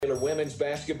women's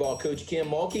basketball coach Kim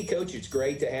Mulkey. Coach, it's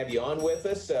great to have you on with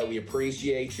us. We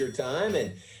appreciate your time,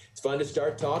 and it's fun to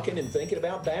start talking and thinking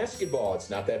about basketball. It's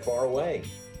not that far away.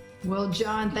 Well,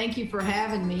 John, thank you for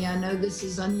having me. I know this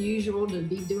is unusual to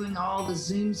be doing all the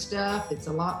Zoom stuff. It's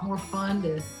a lot more fun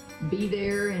to be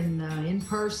there and in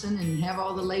person and have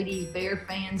all the Lady Bear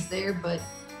fans there, but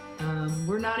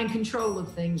we're not in control of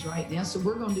things right now, so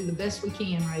we're going to do the best we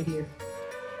can right here.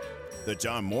 The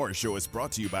John Morris Show is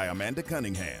brought to you by Amanda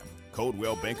Cunningham,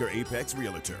 Coldwell Banker Apex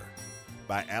Realtor,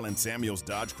 by Allen Samuels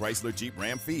Dodge Chrysler Jeep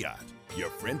Ram Fiat, your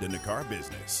friend in the car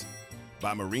business,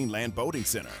 by Marine Land Boating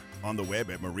Center, on the web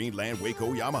at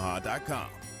marinelandwacoyamaha.com,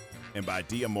 and by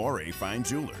Diamore Fine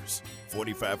Jewelers,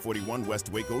 4541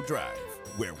 West Waco Drive,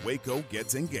 where Waco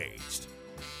gets engaged.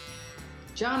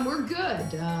 John, we're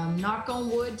good. Knock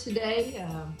on wood today.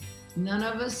 None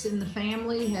of us in the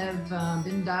family have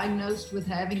been diagnosed with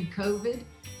having COVID.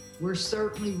 We're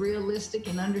certainly realistic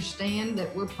and understand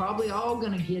that we're probably all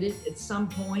going to get it at some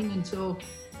point until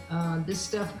this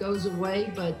stuff goes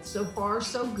away, but so far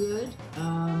so good.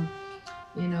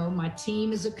 My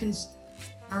team is a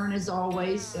concern as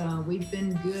always. We've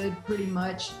been good pretty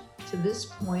much to this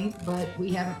point, but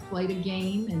we haven't played a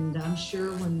game, and I'm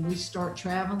sure when we start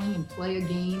traveling and play a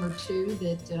game or two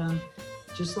that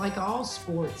just like all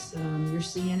sports, you're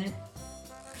seeing it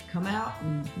come out,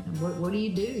 and what do?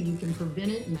 You can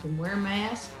prevent it, you can wear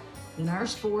masks. In our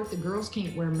sport, the girls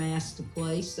can't wear masks to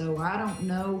play, so I don't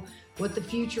know what the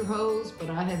future holds, but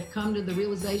I have come to the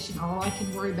realization all I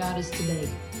can worry about is today.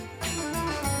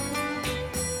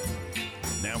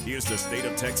 Now here's the State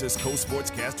of Texas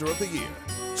Co-Sportscaster of the Year,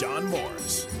 John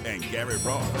Morris and Garrett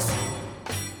Ross.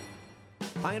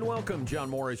 Hi and welcome, John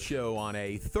Morris Show on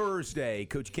a Thursday.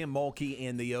 Coach Kim Mulkey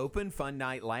in the open. Fun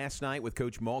night last night with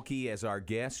Coach Mulkey as our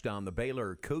guest on the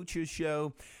Baylor Coaches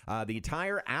Show. The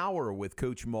entire hour with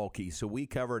Coach Mulkey. So we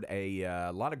covered a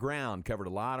lot of ground, covered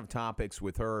a lot of topics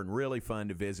with her, and really fun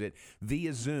to visit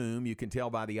via Zoom. You can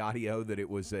tell by the audio that it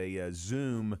was a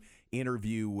Zoom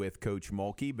interview with Coach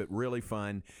Mulkey, but really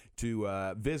fun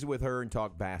to visit with her and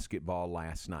talk basketball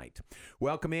last night.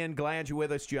 Welcome in. Glad you're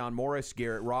with us, John Morris,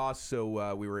 Garrett Ross.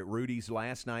 So we were at Rudy's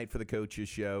last night for the Coaches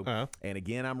Show. And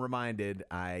again, I'm reminded,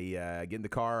 I get in the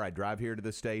car, I drive here to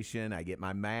the station, I get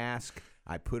my mask,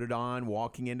 I put it on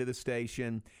walking into the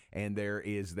station, and there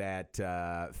is that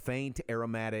faint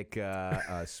aromatic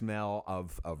smell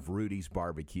of Rudy's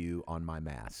barbecue on my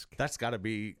mask. That's got to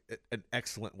be an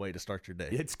excellent way to start your day.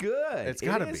 It's good. It's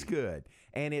got to be. It's good.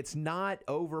 And it's not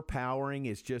overpowering.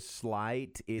 It's just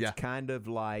slight. It's kind of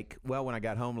like, well, when I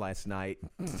got home last night,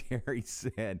 Terry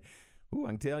said, "Ooh, I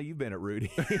can tell you've been at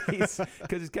Rudy's,"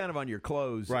 because it's kind of on your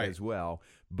clothes as well.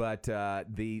 But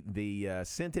the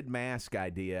scented mask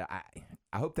idea,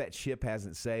 I hope that ship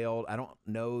hasn't sailed. I don't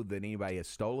know that anybody has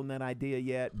stolen that idea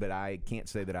yet, but I can't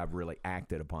say that I've really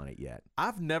acted upon it yet.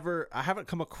 I haven't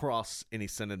come across any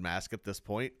scented mask at this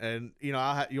point. And,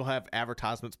 you'll have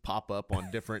advertisements pop up on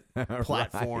different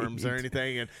platforms or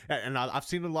anything. And I've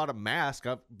seen a lot of masks,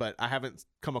 but I haven't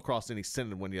come across any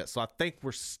scented one yet. So I think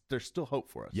there's still hope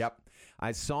for us. Yep.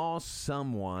 I saw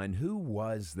someone, who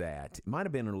was that? It might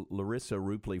have been Larissa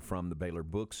Rupley from the Baylor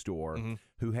Bookstore,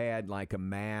 who had like a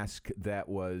mask that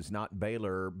was not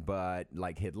Baylor, but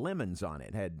like had lemons on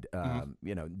it. Had,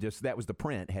 just that was the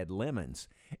print, had lemons.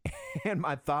 And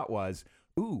my thought was,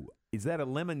 ooh, is that a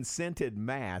lemon-scented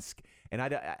mask? And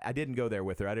I didn't go there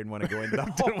with her. I didn't want to go into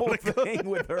the whole thing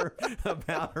with her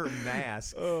about her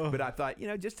mask. But I thought,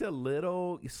 just a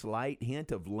little slight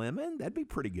hint of lemon, that'd be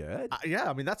pretty good.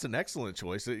 That's an excellent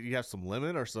choice. You have some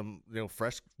lemon or some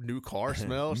fresh new car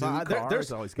smell.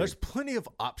 There's plenty of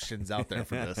options out there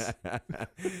for this.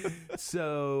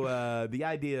 So the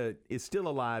idea is still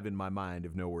alive in my mind,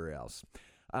 if nowhere else.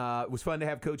 It was fun to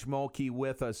have Coach Mulkey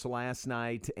with us last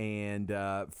night, and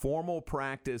formal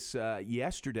practice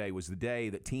yesterday was the day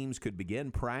that teams could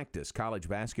begin practice. College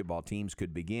basketball teams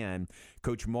could begin.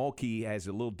 Coach Mulkey has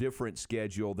a little different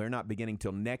schedule. They're not beginning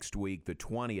till next week, the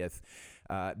 20th,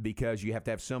 because you have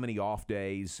to have so many off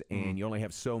days, and you only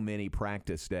have so many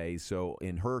practice days. So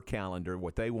in her calendar,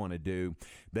 what they want to do,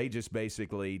 they just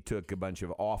basically took a bunch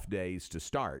of off days to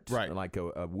start, like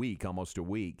a week, almost a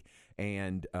week.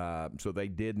 And so they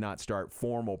did not start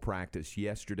formal practice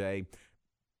yesterday.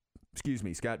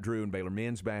 Scott Drew and Baylor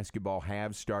men's basketball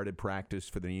have started practice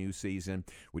for the new season.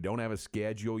 We don't have a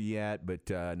schedule yet, but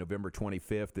November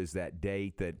 25th is that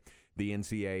date that the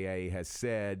NCAA has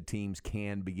said teams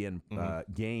can begin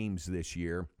games this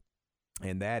year.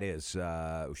 And that is, 2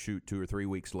 or 3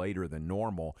 weeks later than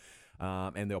normal.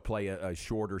 and they'll play a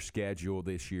shorter schedule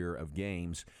this year of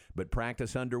games. But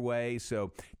practice underway,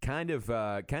 so kind of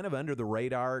under the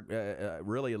radar,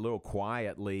 really a little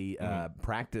quietly.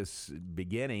 Practice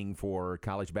beginning for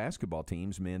college basketball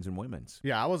teams, men's and women's.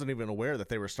 Yeah, I wasn't even aware that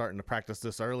they were starting to practice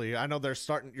this early. I know you're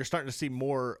starting to see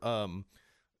more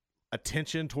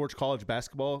attention towards college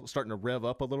basketball starting to rev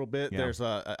up a little bit. Yeah. There's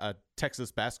a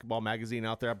Texas basketball magazine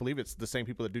out there. I believe it's the same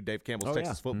people that do Dave Campbell's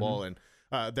Texas football, and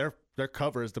their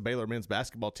cover is the Baylor men's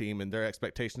basketball team and their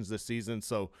expectations this season.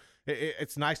 So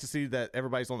it's nice to see that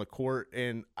everybody's on the court,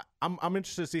 and I'm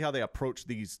interested to see how they approach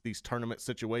these tournament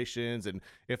situations and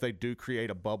if they do create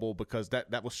a bubble, because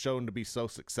that was shown to be so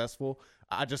successful.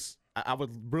 I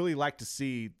would really like to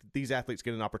see these athletes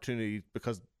get an opportunity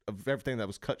because of everything that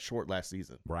was cut short last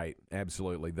season. Right,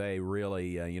 absolutely. They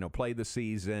really, played the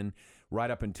season right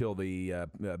up until the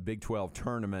Big 12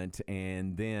 tournament,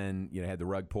 and then had the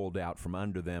rug pulled out from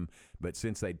under them. But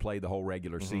since they'd played the whole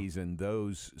regular season,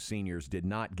 those seniors did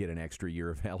not get an extra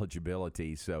year of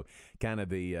eligibility. So kind of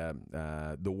the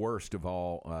worst of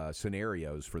all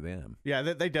scenarios for them. Yeah,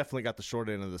 they definitely got the short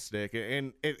end of the stick,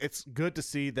 and it's good to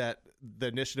see that the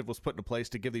initiative was put into place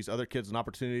to give these other kids an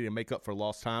opportunity to make up for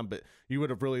lost time. But you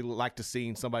would have really liked to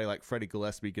see somebody like Freddie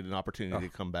Gillespie get an opportunity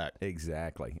to come back.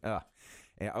 Exactly.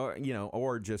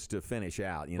 Or just to finish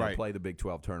out, play the Big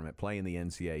 12 tournament, play in the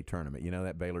NCAA tournament.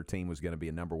 That Baylor team was going to be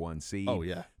a number one seed. Oh,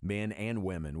 yeah. Men and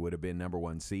women would have been number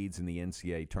one seeds in the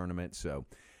NCAA tournament. So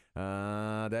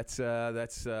that's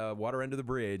water under the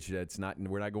bridge.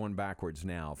 We're not going backwards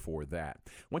now for that.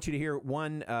 I want you to hear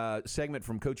one segment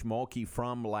from Coach Mulkey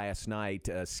from last night.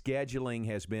 Scheduling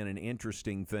has been an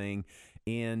interesting thing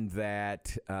in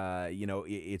that,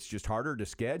 it's just harder to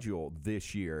schedule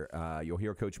this year. You'll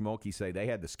hear Coach Mulkey say they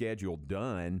had the schedule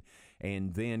done,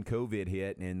 and then COVID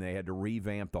hit, and they had to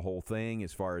revamp the whole thing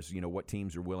as far as, what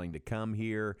teams are willing to come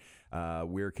here,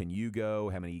 where can you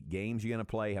go, how many games you're going to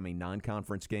play, how many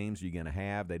non-conference games you're going to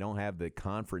have. They don't have the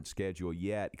conference schedule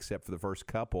yet, except for the first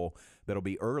couple that'll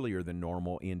be earlier than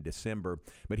normal in December.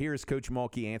 But here's Coach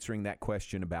Mulkey answering that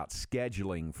question about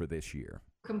scheduling for this year.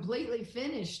 Completely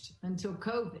finished until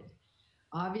COVID.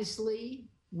 Obviously,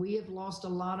 we have lost a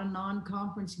lot of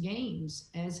non-conference games,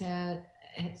 as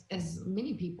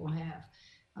many people have.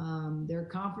 There are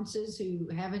conferences who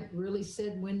haven't really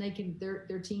said when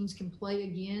their teams can play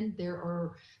again. There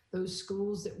are those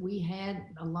schools that we had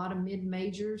a lot of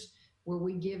mid-majors where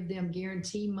we give them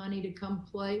guarantee money to come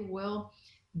play. Well,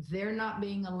 they're not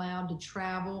being allowed to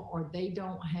travel, or they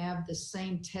don't have the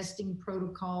same testing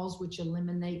protocols, which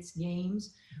eliminates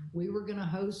games. We were going to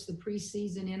host the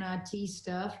preseason NIT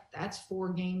stuff. That's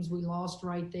 4 games we lost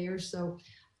right there. So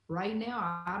right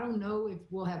now, I don't know if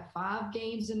we'll have 5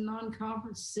 games in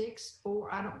non-conference, 6,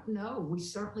 or I don't know. We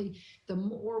certainly, the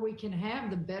more we can have,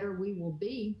 the better we will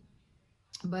be.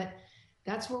 But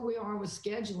that's where we are with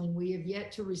scheduling. We have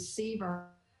yet to receive our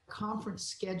conference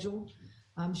schedule.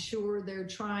 I'm sure they're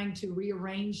trying to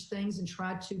rearrange things and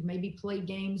try to maybe play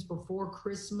games before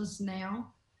Christmas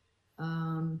now.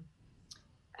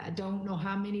 I don't know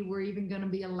how many we're even going to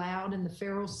be allowed in the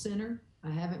Farrell Center.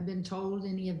 I haven't been told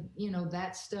any of,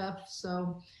 that stuff.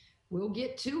 So we'll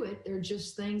get to it. They're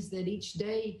just things that each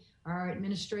day our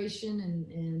administration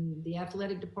and the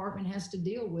athletic department has to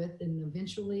deal with. And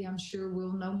eventually, I'm sure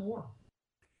we'll know more.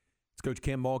 It's Coach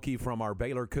Kim Mulkey from our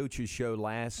Baylor Coaches Show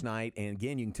last night, and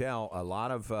again, you can tell a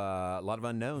lot of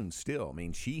unknowns still. I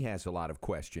mean, she has a lot of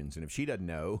questions, and if she doesn't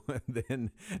know,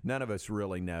 then none of us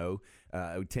really know.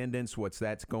 Attendance, what's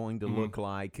that's going to look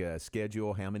like,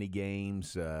 schedule, how many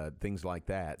games, things like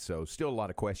that. So, still a lot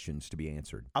of questions to be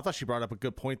answered. I thought she brought up a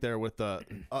good point there with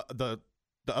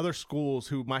the other schools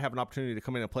who might have an opportunity to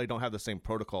come in and play don't have the same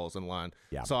protocols in line.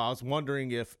 Yeah. So I was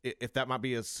wondering if that might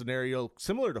be a scenario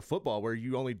similar to football where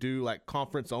you only do like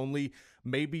conference only.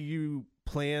 Maybe you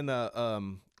plan a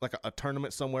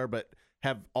tournament somewhere, but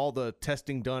have all the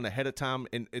testing done ahead of time,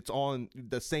 and it's on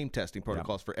the same testing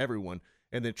protocols for everyone,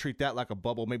 and then treat that like a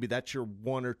bubble. Maybe that's your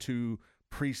 1 or 2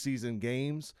 preseason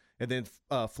games, and then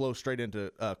flow straight into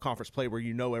conference play where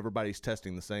everybody's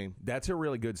testing the same. That's a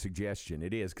really good suggestion.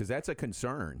 It is, because that's a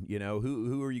concern.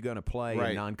 Who are you going to play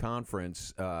in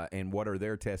non-conference, and what are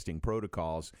their testing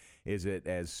protocols? Is it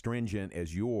as stringent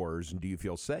as yours, and do you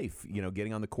feel safe,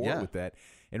 getting on the court with that?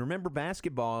 And remember,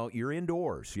 basketball, you're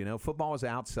indoors. Football is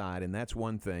outside, and that's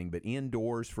one thing, but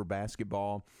indoors for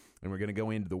basketball, and we're going to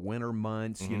go into the winter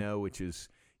months, which is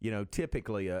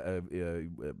typically a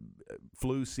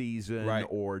flu season Right.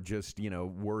 or just,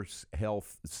 worse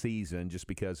health season just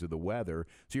because of the weather.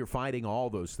 So you're fighting all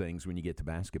those things when you get to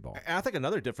basketball. And I think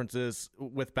another difference is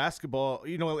with basketball,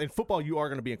 in football, you are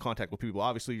going to be in contact with people.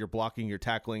 Obviously, you're blocking, you're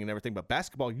tackling and everything. But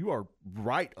basketball, you are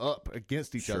right up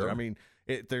against each other. Sure. I mean,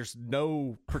 there's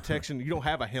no protection. You don't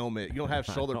have a helmet. You don't have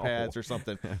shoulder pads or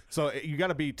something. So you got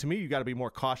to be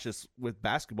more cautious with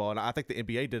basketball. And I think the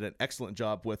NBA did an excellent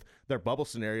job with their bubble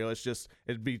scenario. It's just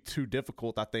it'd be too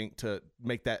difficult, I think, to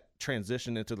make that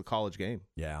transition into the college game.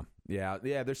 Yeah.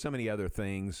 There's so many other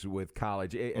things with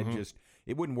college. It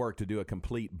wouldn't work to do a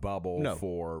complete bubble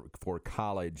for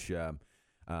college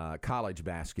college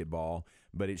basketball,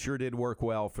 but it sure did work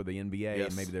well for the NBA. Yes.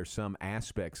 And maybe there's some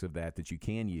aspects of that you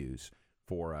can use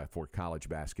for college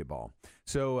basketball.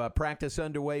 So practice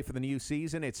underway for the new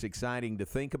season. It's exciting to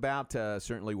think about.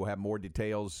 Certainly we'll have more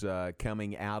details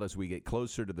coming out as we get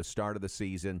closer to the start of the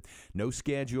season. No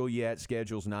schedule yet.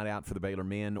 Schedule's not out for the Baylor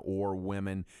men or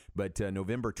women, but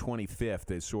November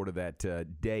 25th is sort of that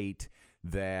date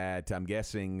that I'm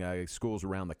guessing schools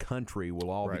around the country will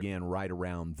all begin right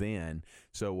around then.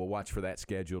 So we'll watch for that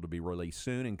schedule to be released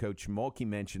soon. And Coach Mulkey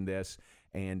mentioned this,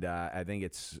 and I think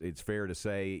it's fair to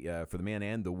say for the men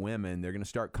and the women, they're going to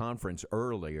start conference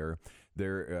earlier.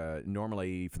 They're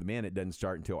normally, for the men, it doesn't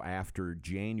start until after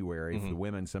January. For the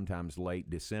women, sometimes late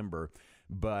December.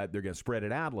 But they're going to spread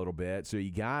it out a little bit. So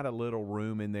you got a little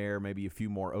room in there, maybe a few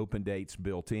more open dates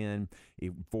built in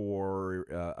for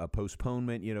a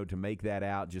postponement, to make that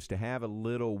out, just to have a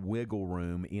little wiggle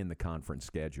room in the conference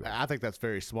schedule. I think that's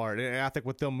very smart. And I think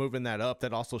with them moving that up,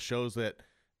 that also shows that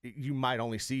you might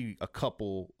only see a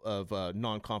couple of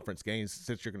non-conference games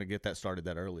since you're going to get that started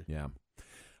that early. Yeah.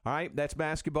 All right, that's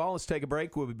basketball. Let's take a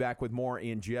break. We'll be back with more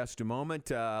in just a moment.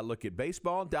 Look at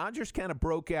baseball. Dodgers kind of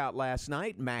broke out last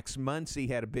night. Max Muncy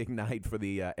had a big night for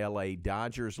the L.A.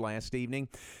 Dodgers last evening.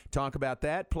 Talk about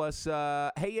that. Plus,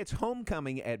 hey, it's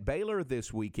homecoming at Baylor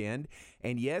this weekend.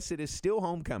 And, yes, it is still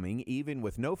homecoming, even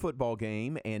with no football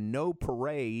game and no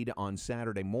parade on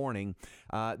Saturday morning.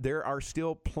 There are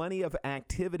still plenty of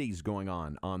activities going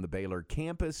on the Baylor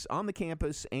campus,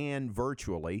 and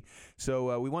virtually.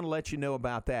 So we want to let you know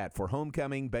about that. For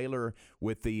homecoming, Baylor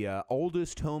with the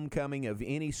oldest homecoming of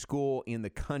any school in the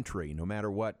country, no matter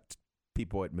what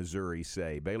people at Missouri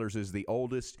say. Baylor's is the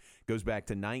oldest, goes back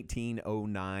to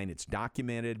 1909. It's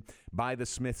documented by the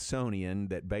Smithsonian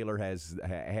that Baylor has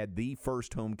had the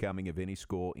first homecoming of any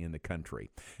school in the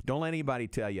country. Don't let anybody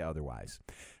tell you otherwise.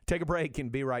 Take a break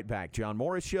and be right back. John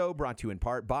Morris Show brought to you in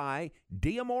part by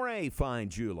D'Amore Fine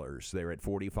Jewelers. They're at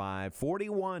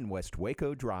 4541 West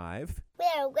Waco Drive.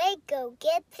 Where Waco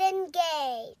gets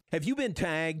engaged. Have you been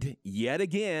tagged yet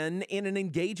again in an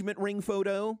engagement ring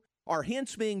photo? Are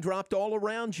hints being dropped all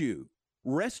around you?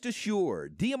 Rest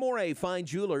assured, D'Amore Fine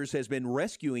Jewelers has been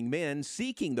rescuing men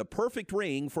seeking the perfect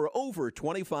ring for over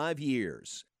 25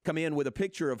 years. Come in with a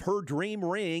picture of her dream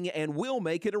ring and we'll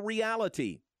make it a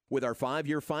reality. With our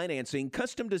 5-year financing,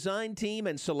 custom design team,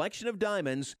 and selection of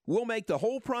diamonds, we'll make the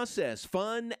whole process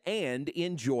fun and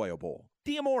enjoyable.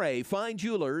 D'Amore Fine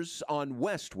Jewelers on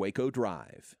West Waco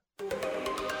Drive.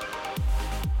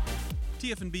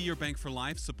 TFNB Your Bank for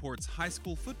Life supports high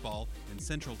school football in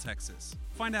Central Texas.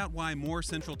 Find out why more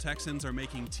Central Texans are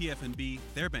making TFNB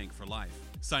their bank for life.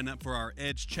 Sign up for our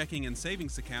Edge checking and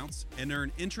savings accounts and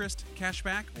earn interest,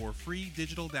 cashback, or free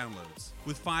digital downloads.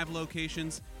 With 5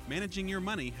 locations, managing your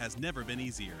money has never been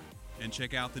easier. And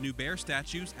check out the new bear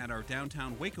statues at our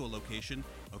downtown Waco location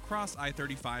across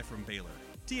I-35 from Baylor.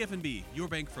 TFNB, Your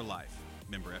Bank for Life.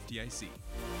 Member FDIC.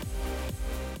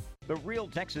 The Real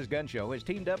Texas Gun Show has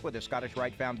teamed up with the Scottish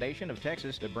Rite Foundation of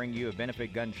Texas to bring you a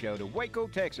benefit gun show to Waco,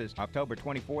 Texas, October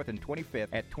 24th and 25th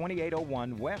at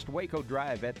 2801 West Waco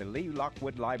Drive at the Lee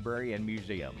Lockwood Library and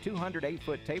Museum.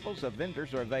 208-foot tables of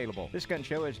vendors are available. This gun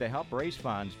show is to help raise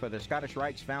funds for the Scottish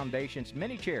Rite Foundation's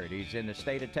many charities in the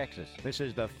state of Texas. This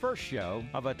is the first show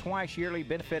of a twice-yearly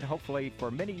benefit, hopefully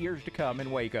for many years to come in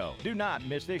Waco. Do not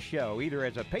miss this show, either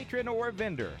as a patron or a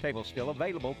vendor. Tables still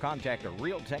available. Contact a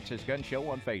Real Texas Gun Show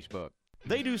on Facebook.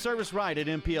 They do service right at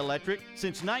MP Electric.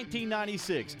 Since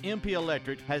 1996, MP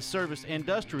Electric has serviced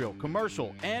industrial,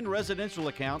 commercial, and residential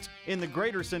accounts in the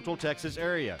greater Central Texas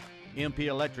area. MP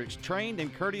Electric's trained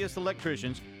and courteous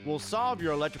electricians will solve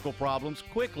your electrical problems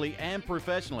quickly and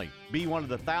professionally. Be one of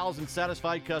the 1,000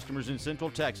 satisfied customers in Central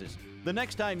Texas. The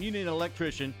next time you need an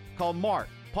electrician, call Mark,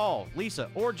 Paul, Lisa,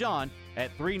 or John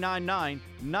at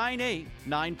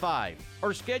 399-9895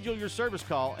 or schedule your service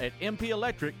call at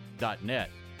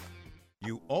mpelectric.net.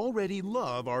 You already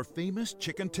love our famous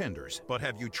chicken tenders, but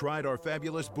have you tried our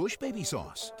fabulous Bush Baby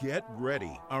sauce? Get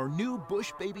ready. Our new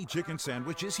Bush Baby chicken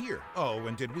sandwich is here. Oh,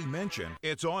 and did we mention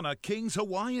it's on a King's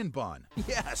Hawaiian bun?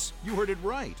 Yes, you heard it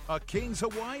right. A King's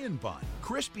Hawaiian bun.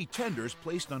 Crispy tenders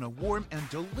placed on a warm and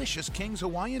delicious King's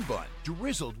Hawaiian bun,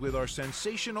 drizzled with our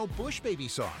sensational Bush Baby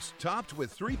sauce, topped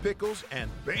with 3 pickles,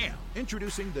 and bam!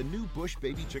 Introducing the new Bush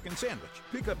Baby chicken sandwich.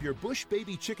 Pick up your Bush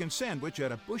Baby chicken sandwich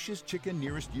at a Bush's Chicken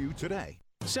nearest you today.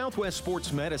 Southwest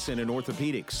Sports Medicine and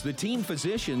Orthopedics, the team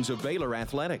physicians of Baylor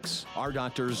Athletics. Our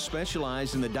doctors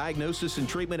specialize in the diagnosis and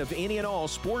treatment of any and all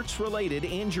sports-related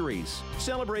injuries.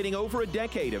 Celebrating over a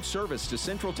decade of service to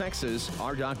Central Texas,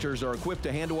 our doctors are equipped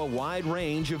to handle a wide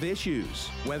range of issues.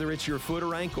 Whether it's your foot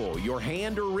or ankle, your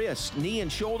hand or wrist, knee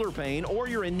and shoulder pain, or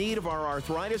you're in need of our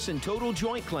arthritis and total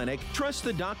joint clinic, trust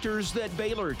the doctors that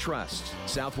Baylor trusts.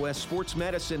 Southwest Sports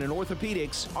Medicine and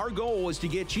Orthopedics, our goal is to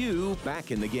get you back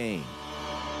in the game.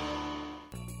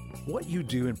 What you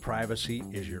do in privacy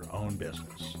is your own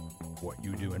business. What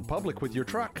you do in public with your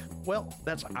truck, well,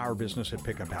 that's our business at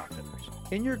Pickup Outfitters.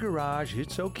 In your garage,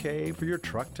 it's okay for your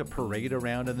truck to parade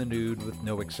around in the nude with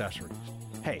no accessories.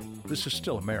 Hey, this is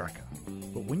still America.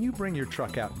 But when you bring your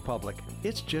truck out in public,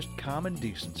 it's just common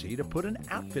decency to put an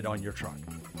outfit on your truck.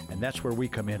 And that's where we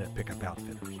come in at Pickup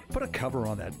Outfitters. Put a cover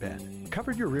on that bed.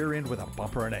 Cover your rear end with a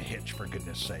bumper and a hitch, for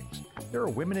goodness sakes. There are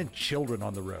women and children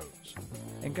on the roads.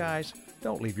 And guys,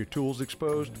 don't leave your tools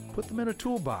exposed. Put them in a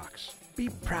toolbox. Be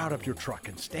proud of your truck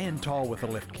and stand tall with a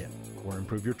lift kit. Or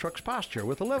improve your truck's posture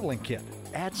with a leveling kit.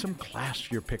 Add some class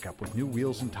to your pickup with new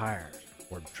wheels and tires.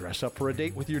 Or dress up for a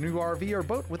date with your new RV or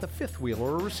boat with a fifth wheel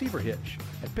or a receiver hitch.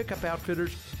 At Pickup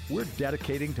Outfitters, we're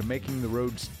dedicating to making the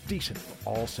roads decent for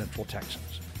all Central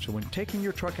Texans. So when taking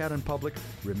your truck out in public,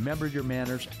 remember your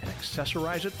manners and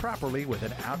accessorize it properly with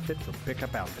an outfit from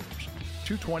Pickup Outfitters.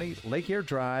 220 Lake Air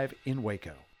Drive in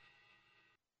Waco.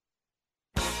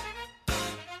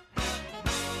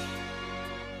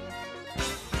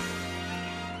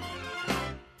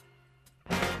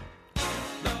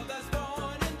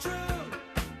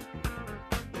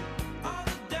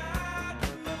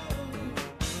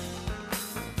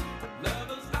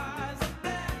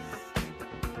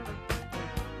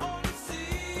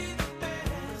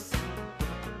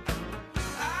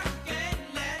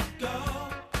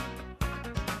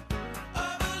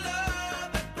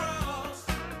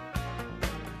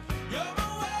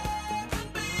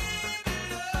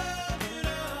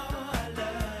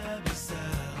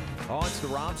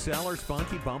 Rob Sellers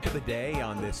Funky Bump of the Day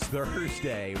on this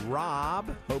Thursday.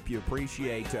 Rob, hope you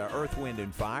appreciate Earth, Wind,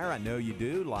 and Fire. I know you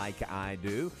do, like I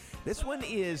do. This one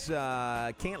is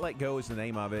Can't Let Go is the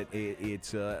name of it.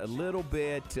 It's a little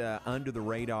bit under the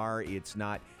radar. It's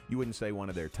not, you wouldn't say one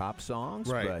of their top songs,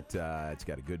 right, but it's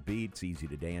got a good beat. It's easy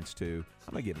to dance to.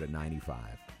 I'm going to give it a 95.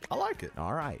 I like it.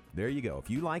 All right. There you go. If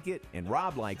you like it and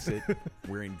Rob likes it,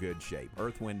 we're in good shape.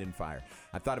 Earth, Wind, and Fire.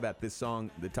 I thought about this song.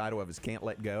 The title of it is Can't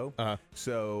Let Go.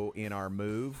 So in our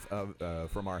move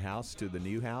from our house to the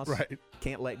new house, right,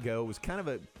 Can't Let Go was kind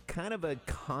of a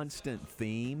constant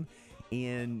theme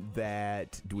in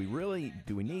that, do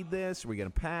we need this? Are we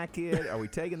going to pack it? Are we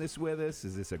taking this with us?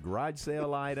 Is this a garage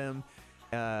sale item?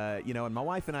 And my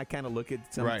wife and I kind of look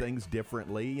at some things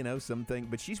differently,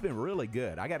 but she's been really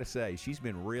good. I got to say, she's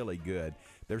been really good.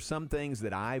 There's some things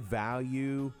that I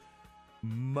value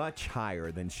much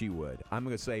higher than she would. I'm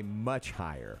going to say much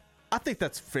higher. I think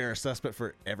that's fair assessment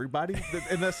for everybody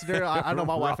in that scenario. I know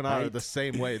my wife and I are the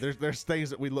same way. There's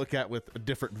things that we look at with a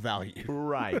different value.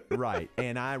 Right.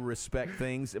 And I respect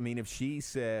things. I mean, if she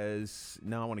says,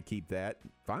 no, I want to keep that,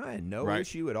 fine. No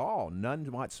issue at all.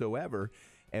 None whatsoever.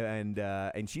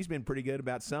 And she's been pretty good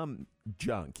about some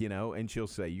junk, and she'll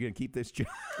say, "You're gonna keep this junk."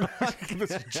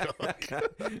 This junk.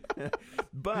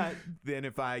 But then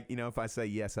if I say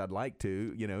yes, I'd like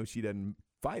to, she doesn't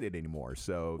fight it anymore.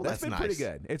 So that's been pretty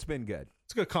good. It's been good.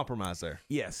 It's a good compromise there.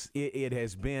 Yes, it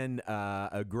has been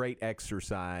a great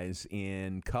exercise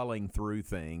in culling through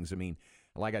things. I mean,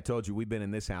 like I told you, we've been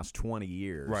in this house 20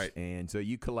 years. Right. And so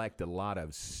you collect a lot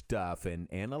of stuff and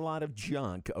a lot of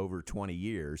junk over 20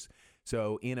 years.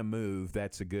 So in a move,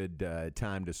 that's a good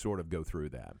time to sort of go through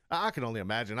that. I can only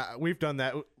imagine. We've done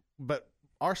that, but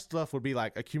our stuff would be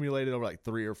like accumulated over like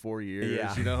 3 or 4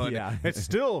 years. Yeah. It's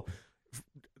still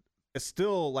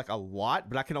like a lot,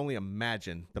 but I can only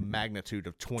imagine the magnitude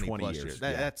of 20 plus years.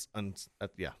 That's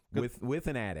with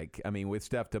an attic. I mean, with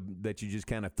stuff that you just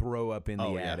kind of throw up in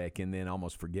the attic and then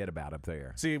almost forget about up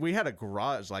there. See, we had a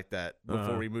garage like that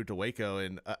before we moved to Waco,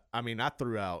 and I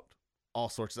threw out all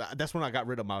sorts of. That's when I got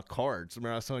rid of my cards.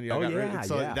 Remember I was telling you?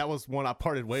 That was one I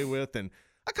parted way with, and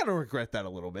I kind of regret that a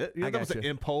little bit. You know, that was an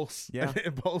impulse, Yeah. an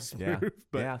impulse move.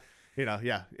 But, Yeah. you know,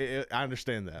 I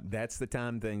understand that. That's the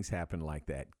time things happen like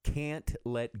that. Can't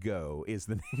Let Go is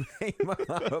the name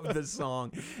of the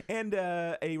song, and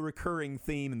a recurring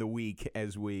theme in the week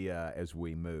as we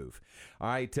move. All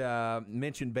right,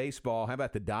 mentioned baseball. How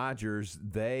about the Dodgers?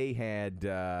 They had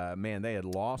they had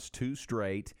lost 2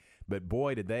 straight. But,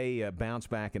 boy, did they bounce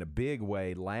back in a big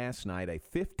way last night. A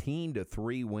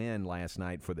 15-3 win last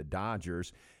night for the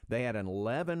Dodgers. They had an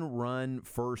 11-run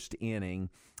first inning.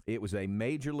 It was a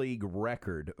major league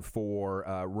record for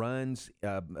runs in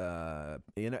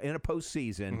a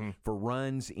postseason for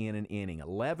runs in an inning.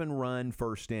 11-run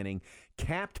first inning,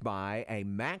 capped by a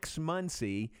Max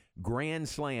Muncy grand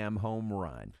slam home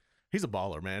run. He's a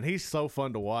baller, man. He's so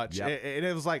fun to watch. Yep. And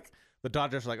it was like the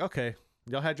Dodgers were like, okay,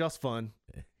 y'all had y'all's fun.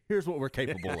 Here's what we're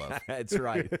capable of. That's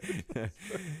right.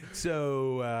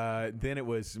 So then it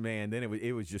was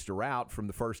just a rout from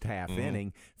the first half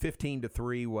inning.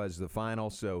 15-3 was the final.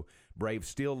 So Braves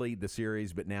still lead the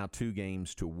series, but now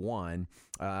 2-1.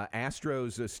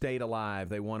 Astros stayed alive.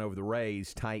 They won over the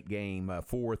Rays. Tight game.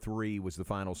 4-3 was the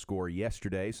final score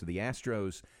yesterday. So the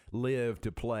Astros live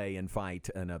to play and fight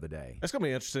another day. It's going to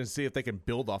be interesting to see if they can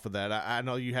build off of that. I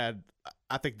know you had –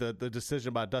 I think the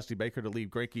decision by Dusty Baker to leave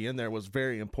Greinke in there was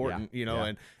very important,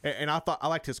 and I thought I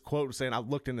liked his quote saying I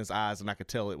looked in his eyes and I could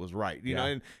tell it was right, you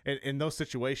know, and in those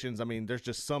situations, I mean, there's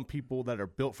just some people that are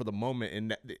built for the moment,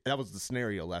 and that was the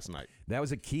scenario last night. That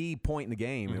was a key point in the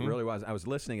game. It really was. I was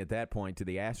listening at that point to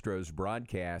the Astros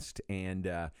broadcast, and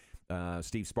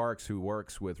Steve Sparks, who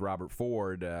works with Robert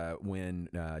Ford, when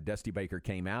Dusty Baker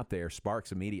came out there,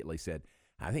 Sparks immediately said,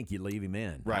 I think you leave him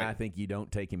in. Right. I think you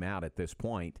don't take him out at this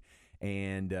point.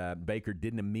 And Baker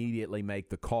didn't immediately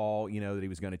make the call, that he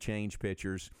was going to change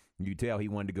pitchers. You tell he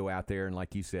wanted to go out there and,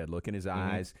 like you said, look in his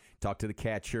eyes, talk to the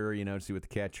catcher, to see what the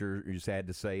catcher just had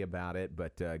to say about it.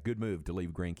 But good move to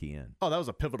leave Greinke in. Oh, that was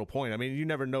a pivotal point. I mean, you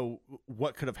never know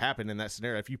what could have happened in that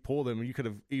scenario. If you pull them, you could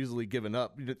have easily given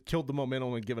up, killed the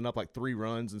momentum and given up like 3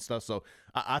 runs and stuff. So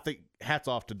I think hats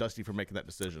off to Dusty for making that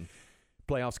decision.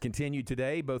 Playoffs continue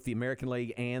today, both the American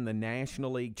League and the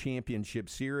National League Championship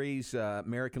Series.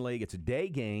 American League, it's a day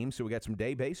game, so we got some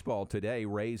day baseball today.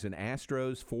 Rays and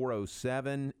Astros,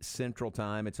 4:07 Central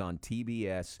Time. It's on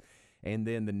TBS. And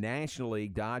then the National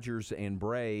League, Dodgers and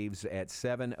Braves at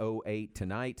 7:08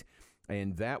 tonight.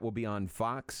 And that will be on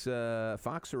Fox or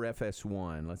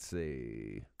FS1. Let's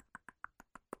see.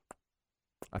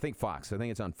 I think Fox. I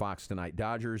think it's on Fox tonight.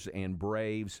 Dodgers and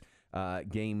Braves.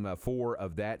 Game 4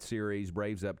 of that series.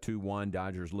 Braves up 2-1.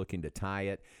 Dodgers looking to tie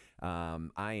it.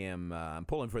 I'm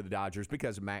pulling for the Dodgers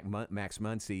because of Max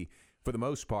Muncy for the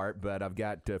most part, but I've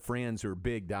got friends who are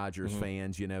big Dodgers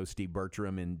fans, Steve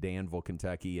Bertram in Danville,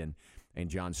 Kentucky, and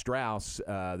John Strauss,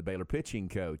 the Baylor pitching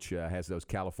coach, has those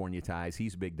California ties.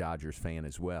 He's a big Dodgers fan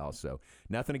as well. So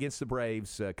nothing against the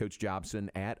Braves, Coach Jobson,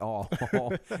 at all.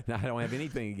 Now, I don't have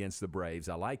anything against the Braves.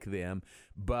 I like them.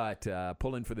 But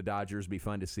pulling for the Dodgers, be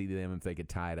fun to see them if they could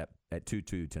tie it up at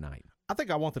 2-2 tonight. I think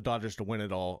I want the Dodgers to win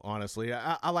it all, honestly.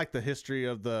 I like the history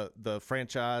of the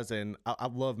franchise, and I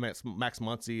love Max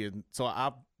Muncy. And so,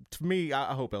 to me,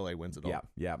 I hope LA wins it all.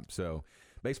 Yeah. So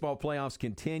baseball playoffs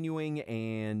continuing,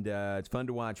 and it's fun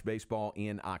to watch. Baseball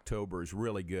in October is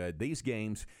really good. These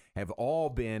games have all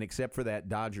been, except for that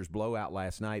Dodgers blowout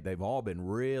last night, they've all been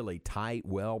really tight,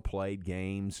 well-played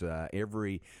games.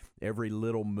 Every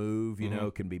little move,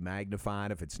 can be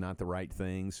magnified if it's not the right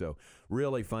thing. So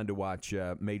really fun to watch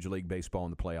Major League Baseball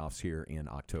in the playoffs here in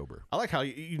October. I like how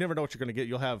you never know what you're going to get.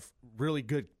 You'll have really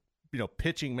good,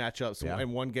 pitching matchups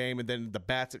in one game, and then the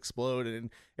bats explode, and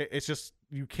it's just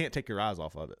you can't take your eyes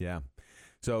off of it. Yeah.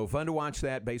 So fun to watch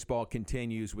that. Baseball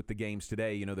continues with the games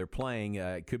today. They're playing.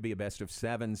 It could be a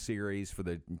best-of-7 series for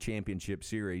the championship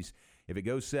series. If it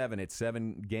goes 7, it's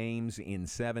 7 games in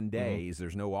 7 days.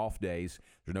 There's no off days.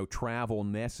 There's no travel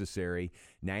necessary.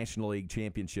 National League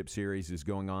Championship Series is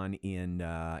going on in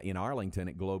Arlington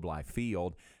at Globe Life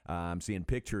Field. I'm seeing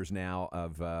pictures now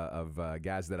of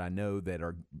guys that I know that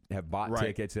have bought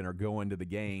tickets and are going to the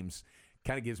games.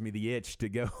 Kind of gives me the itch to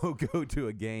go to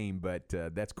a game, but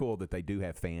that's cool that they do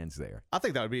have fans there. I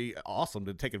think that would be awesome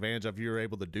to take advantage of. If you're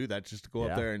able to do that, just to go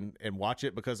up there and watch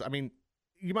it, because, I mean,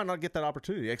 you might not get that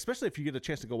opportunity, especially if you get a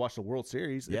chance to go watch the World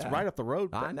Series. It's right up the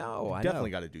road. I know. Definitely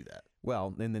got to do that.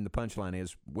 Well, and then the punchline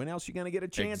is, when else are you going to get a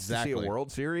chance to see a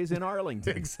World Series in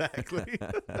Arlington? Exactly.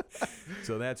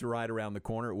 So that's right around the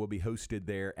corner. It will be hosted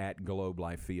there at Globe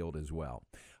Life Field as well.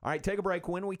 All right, take a break.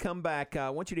 When we come back,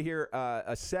 I want you to hear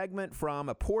a segment from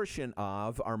a portion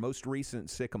of our most recent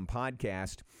Sick'em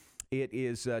podcast. It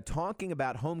is talking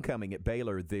about homecoming at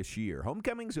Baylor this year.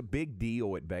 Homecoming's a big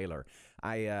deal at Baylor.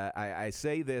 I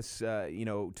say this,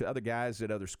 to other guys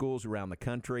at other schools around the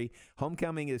country.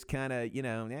 Homecoming is kind of,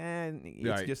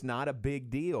 it's just not a big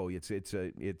deal.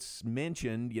 It's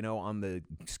mentioned, on the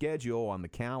schedule, on the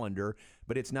calendar,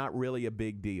 but it's not really a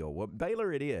big deal. Well,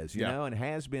 Baylor it is, you know, and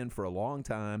has been for a long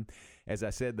time. As I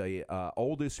said, the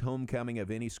oldest homecoming of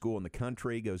any school in the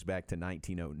country goes back to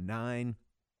 1909.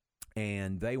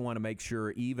 And they want to make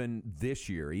sure even this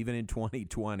year, even in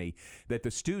 2020, that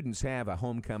the students have a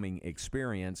homecoming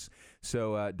experience.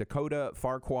 So Dakota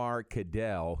Farquhar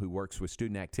Cadell, who works with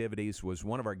student activities, was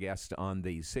one of our guests on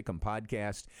the Sikkim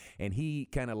podcast, and he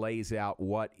kind of lays out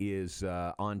what is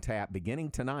on tap beginning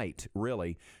tonight,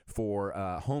 really, for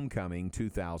homecoming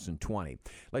 2020.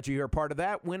 Let you hear part of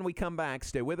that when we come back.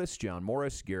 Stay with us. John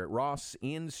Morris, Garrett Ross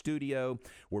in studio.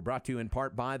 We're brought to you in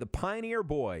part by the Pioneer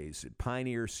Boys at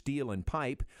Pioneer Steel and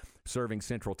Pipe, serving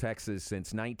Central Texas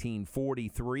since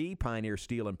 1943. Pioneer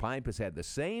Steel and Pipe has had the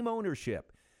same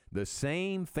ownership, the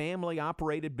same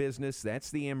family-operated business.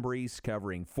 That's the Embreys,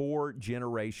 covering 4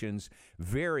 generations.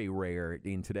 Very rare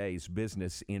in today's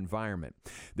business environment.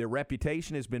 Their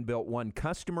reputation has been built one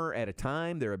customer at a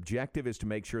time. Their objective is to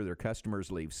make sure their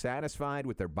customers leave satisfied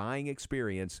with their buying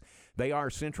experience. They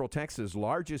are Central Texas'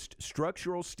 largest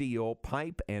structural steel,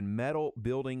 pipe, and metal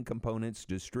building components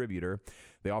distributor.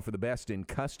 They offer the best in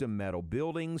custom metal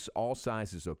buildings, all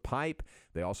sizes of pipe.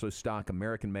 They also stock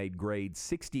American-made grade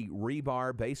 60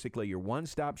 rebar, basically your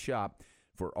one-stop shop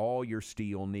for all your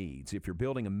steel needs. If you're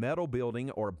building a metal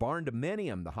building or a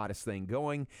barn-dominium, the hottest thing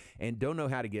going, and don't know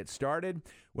how to get started,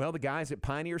 well, the guys at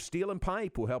Pioneer Steel and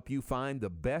Pipe will help you find the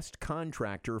best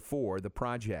contractor for the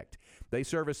project. They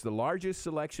service the largest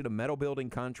selection of metal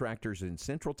building contractors in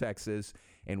Central Texas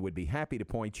and would be happy to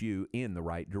point you in the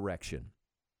right direction.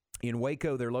 In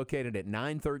Waco, they're located at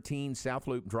 913 South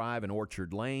Loop Drive and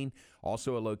Orchard Lane.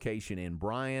 Also a location in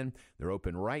Bryan. They're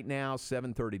open right now,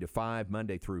 7:30 to 5,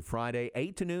 Monday through Friday,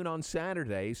 8 to noon on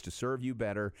Saturdays to serve you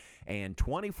better, and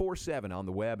 24/7 on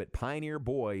the web at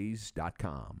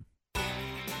pioneerboys.com.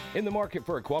 In the market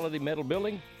for a quality metal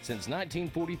building? Since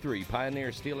 1943,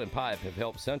 Pioneer Steel and Pipe have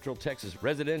helped Central Texas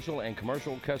residential and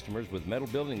commercial customers with metal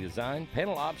building design,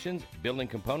 panel options, building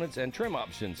components, and trim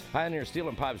options. Pioneer Steel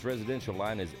and Pipe's residential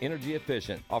line is energy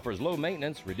efficient, offers low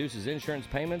maintenance, reduces insurance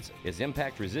payments, is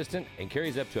impact resistant, and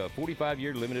carries up to a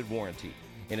 45-year limited warranty.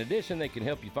 In addition, they can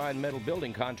help you find metal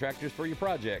building contractors for your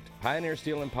project. Pioneer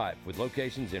Steel and Pipe, with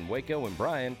locations in Waco and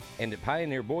Bryan, and at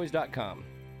pioneerboys.com.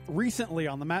 Recently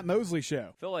on the Matt Mosley Show.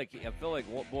 I feel like,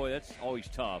 boy, that's always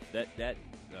tough. That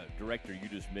director you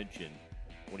just mentioned,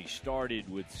 when he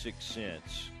started with Sixth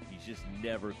Sense, he's just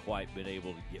never quite been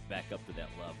able to get back up to that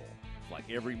level. It's like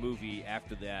every movie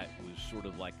after that was sort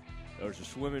of like there's a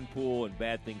swimming pool and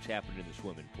bad things happened in the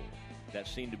swimming pool. That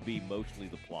seemed to be mostly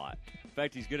the plot. In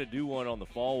fact, he's going to do one on the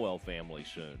Falwell family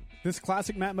soon. This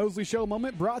classic Matt Mosley Show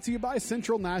moment brought to you by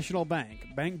Central National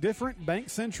Bank. Bank different, Bank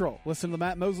Central. Listen to the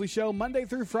Matt Mosley Show Monday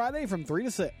through Friday from 3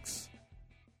 to 6.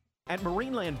 At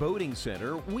Marineland Boating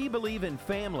Center, we believe in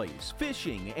families,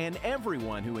 fishing, and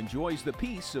everyone who enjoys the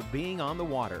peace of being on the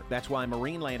water. That's why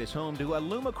Marineland is home to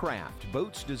Alumacraft,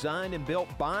 boats designed and built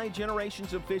by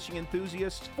generations of fishing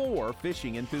enthusiasts for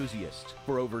fishing enthusiasts.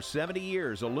 For over 70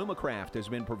 years, Alumacraft has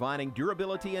been providing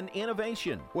durability and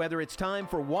innovation. Whether it's time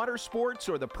for water sports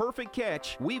or the perfect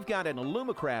catch, we've got an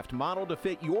Alumacraft model to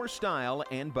fit your style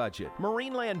and budget.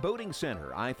 Marineland Boating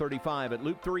Center, I-35 at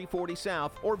Loop 340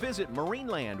 South, or visit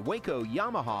MarinelandWacoYamaha.com.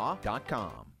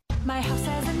 My house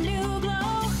has a new glow.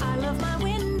 I love my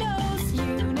windows.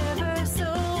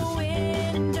 Universal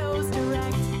Windows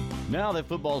Direct. Now that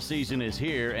football season is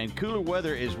here and cooler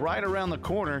weather is right around the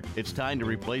corner, it's time to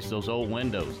replace those old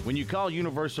windows. When you call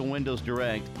Universal Windows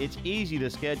Direct, it's easy to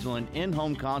schedule an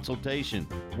in-home consultation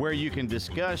where you can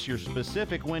discuss your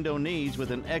specific window needs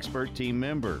with an expert team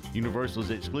member. Universal's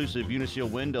exclusive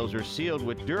Unishield windows are sealed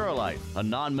with Duralite, a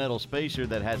non-metal spacer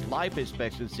that has life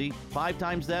expectancy 5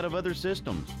 times that of other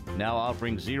systems. Now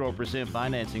offering 0%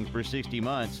 financing for 60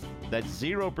 months. That's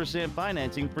 0%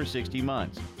 financing for 60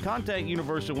 months. Contact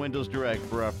Universal Windows Direct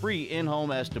for a free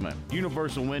in-home estimate.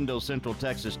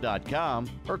 UniversalWindowsCentralTexas.com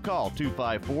or call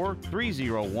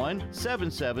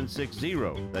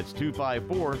 254-301-7760. That's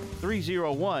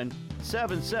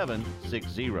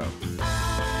 254-301-7760.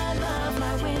 I love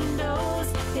my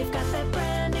windows. They've got that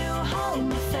brand new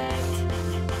home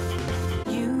effect.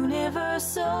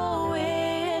 Universal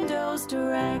Windows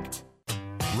Direct.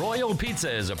 Royal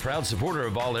Pizza is a proud supporter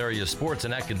of all area sports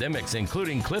and academics,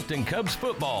 including Clifton Cubs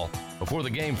football. Before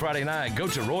the game Friday night, go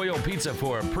to Royal Pizza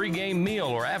for a pregame meal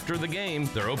or after the game.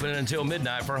 They're open until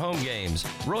midnight for home games.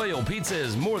 Royal Pizza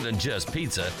is more than just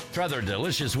pizza. Try their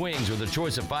delicious wings with a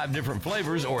choice of 5 different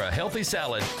flavors or a healthy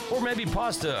salad, or maybe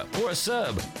pasta or a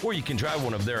sub, or you can try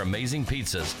one of their amazing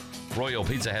pizzas. Royal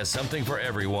Pizza has something for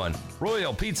everyone.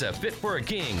 Royal Pizza, fit for a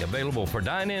king, available for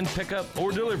dine-in, pickup,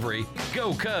 or delivery.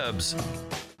 Go Cubs!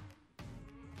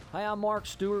 Hi, I'm Mark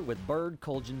Stewart with Bird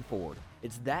Colgin Ford.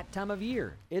 It's that time of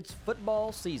year. It's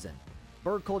football season.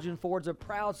 Bird Colgin Ford's a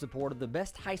proud supporter of the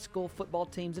best high school football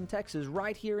teams in Texas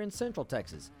right here in Central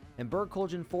Texas. And Bird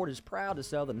Colgin Ford is proud to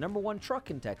sell the #1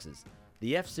 truck in Texas,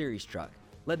 the F-Series truck,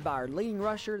 led by our leading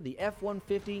rusher, the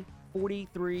F-150,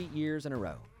 43 years in a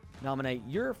row. Nominate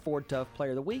your Ford Tough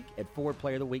Player of the Week at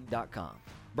FordPlayerOfTheWeek.com.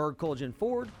 Bird Colgin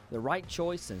Ford, the right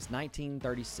choice since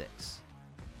 1936.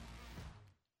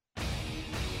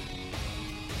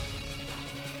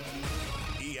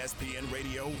 ESPN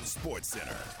Radio Sports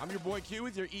Center. I'm your boy Q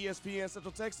with your ESPN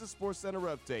Central Texas Sports Center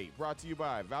update. Brought to you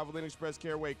by Valvoline Express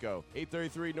Care Waco,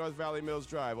 833 North Valley Mills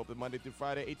Drive. Open Monday through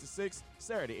Friday, 8 to 6,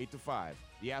 Saturday, 8 to 5.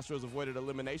 The Astros avoided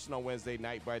elimination on Wednesday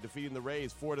night by defeating the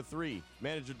Rays 4-3.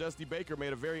 Manager Dusty Baker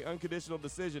made a very unconditional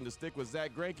decision to stick with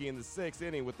Zach Greinke in the 6th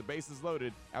inning with the bases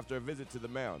loaded after a visit to the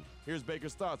mound. Here's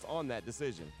Baker's thoughts on that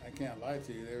decision. I can't lie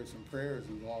to you. There were some prayers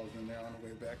involved in there on the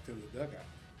way back to the dugout.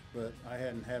 But I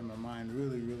hadn't had my mind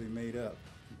really made up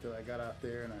until I got out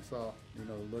there and I saw,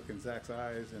 the look in Zach's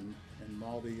eyes, and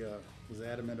Maldy was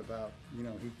adamant about, he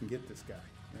can get this guy.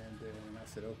 And I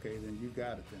said, okay, then you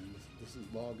got it then. This is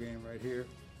ball game right here.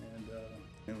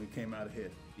 And we came out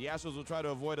ahead. The Astros will try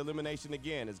to avoid elimination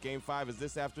again as Game 5 is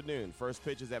this afternoon. First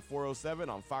pitch is at 4:07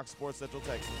 on Fox Sports Central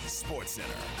Texas. Sports Center,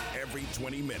 every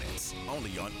 20 minutes,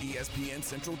 only on ESPN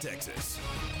Central Texas.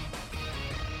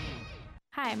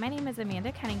 Hi, my name is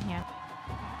Amanda Cunningham.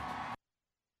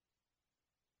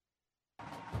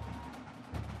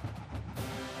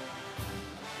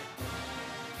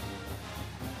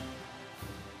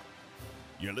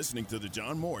 You're listening to The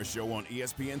John Morris Show on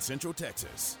ESPN Central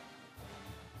Texas.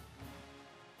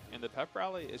 And the pep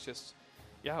rally is just,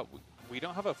 we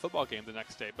don't have a football game the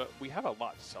next day, but we have a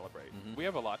lot to celebrate. Mm-hmm. We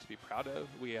have a lot to be proud of.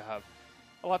 We have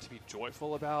a lot to be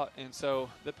joyful about. And so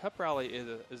the pep rally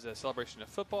is a celebration of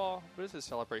football, but it's a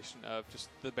celebration of just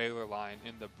the Baylor line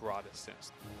in the broadest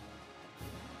sense.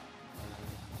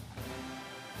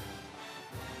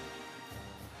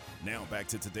 Now back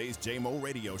to today's JMO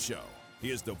Radio Show.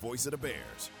 Here's the voice of the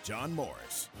Bears, John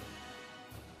Morris.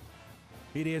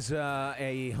 It is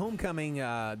a homecoming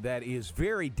that is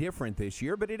very different this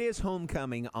year, but it is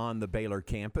homecoming on the Baylor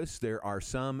campus. There are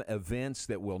some events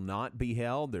that will not be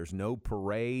held. There's no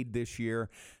parade this year.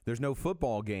 There's no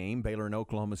football game. Baylor and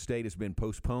Oklahoma State has been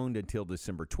postponed until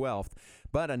December 12th.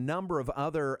 But a number of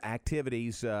other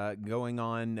activities going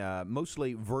on,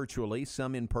 mostly virtually,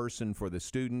 some in person for the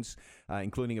students,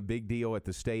 including a big deal at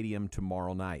the stadium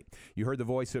tomorrow night. You heard the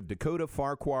voice of Dakota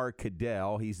Farquhar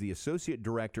Cadell. He's the Associate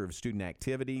Director of Student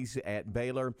Activities at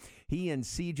Baylor. He and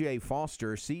C.J.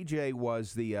 Foster. C.J.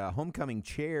 was the homecoming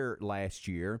chair last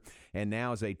year and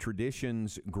now is a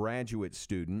Traditions graduate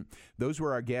student. Those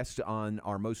were our guests on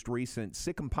our most recent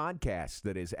Sikkim podcast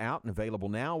that is out and available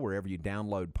now wherever you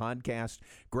download podcasts.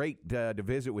 Great to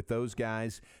visit with those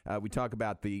guys. We talk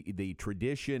about the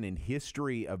tradition and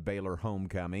history of Baylor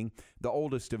homecoming, the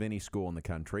oldest of any school in the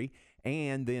country,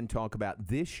 and then talk about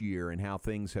this year and how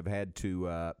things have had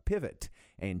to pivot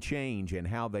and change and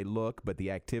how they look, but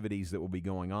the activities that will be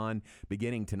going on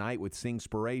beginning tonight with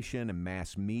Singspiration and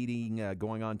mass meeting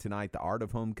going on tonight, the Art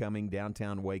of Homecoming,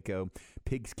 downtown Waco.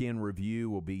 Pigskin Review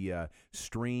will be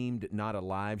streamed, not a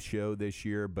live show this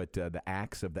year, but the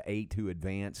acts of the 8 who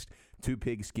advanced to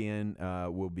Pigskin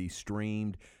will be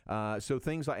streamed. So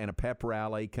things like, and a pep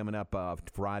rally coming up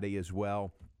Friday as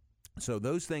well. So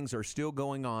those things are still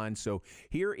going on. So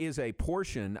here is a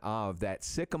portion of that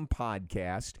Sikkim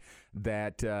podcast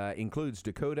that includes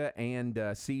Dakota and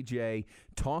CJ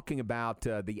talking about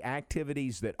the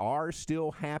activities that are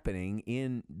still happening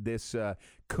in this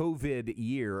COVID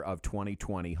year of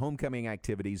 2020, homecoming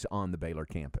activities on the Baylor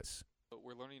campus.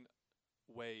 We're learning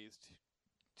ways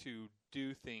to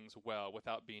do things well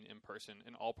without being in person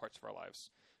in all parts of our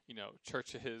lives.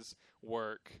 Churches,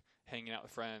 work, hanging out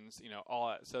with friends, all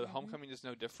that. So homecoming is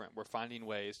no different. We're finding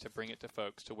ways to bring it to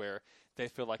folks to where they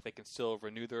feel like they can still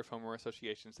renew their former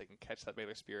associations, they can catch that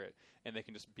Baylor spirit, and they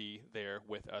can just be there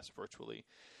with us virtually.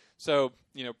 So,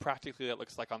 practically that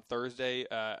looks like on Thursday,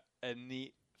 a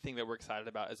neat thing that we're excited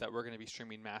about is that we're going to be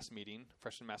streaming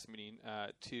freshman mass meeting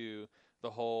to the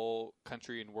whole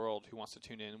country and world who wants to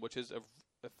tune in, which is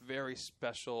a very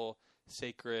special,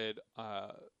 sacred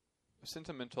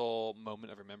sentimental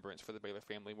moment of remembrance for the Baylor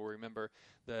family. We'll remember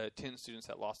the 10 students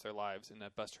that lost their lives in a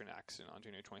bus train accident on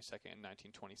January 22nd,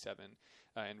 1927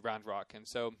 in Round Rock. And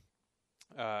so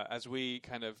as we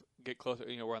kind of get closer,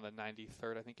 we're on the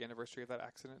 93rd, I think, anniversary of that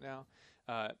accident now.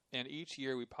 And each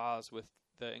year we pause with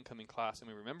the incoming class and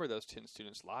we remember those 10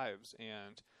 students' lives,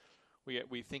 and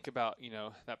we think about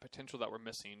that potential that we're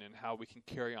missing and how we can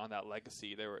carry on that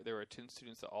legacy. There were 10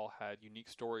 students that all had unique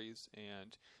stories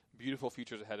and beautiful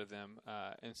futures ahead of them,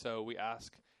 and so we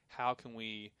ask, how can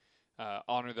we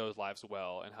honor those lives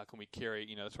well, and how can we carry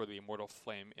that's where the immortal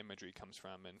flame imagery comes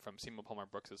from. And from Samuel Palmer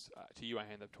Brooks's To You I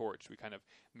Hand the Torch, we kind of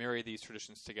marry these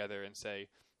traditions together and say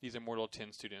these immortal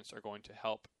 10 students are going to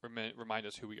help remind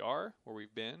us who we are, where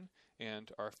we've been,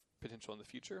 and our potential in the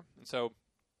future. And so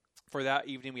for that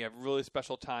evening, we have a really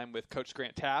special time with Coach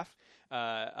Grant Taft.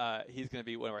 He's going to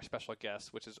be one of our special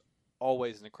guests, which is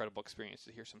always an incredible experience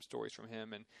to hear some stories from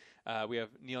him. And we have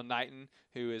Neil Knighton,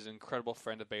 who is an incredible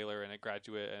friend of Baylor and a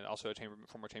graduate and also a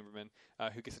former chamberman,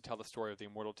 who gets to tell the story of the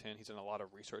Immortal 10. He's done a lot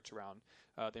of research around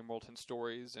the Immortal 10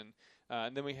 stories. And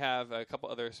then we have a couple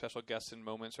other special guests and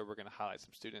moments where we're going to highlight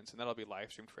some students, and that'll be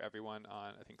live streamed for everyone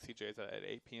on, I think CJ is at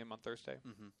 8 p.m. on Thursday.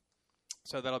 Mm-hmm.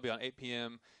 So that'll be on 8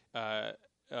 p.m.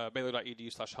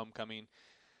 Baylor.edu/homecoming.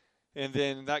 And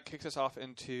then that kicks us off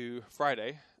into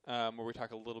Friday, where we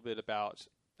talk a little bit about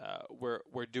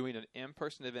we're doing an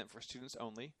in-person event for students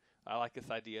only. I like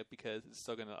this idea because it's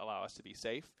still going to allow us to be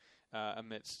safe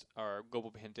amidst our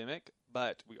global pandemic,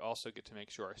 but we also get to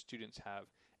make sure our students have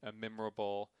a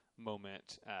memorable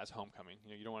moment as homecoming.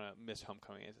 You don't want to miss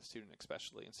homecoming as a student,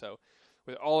 especially. And so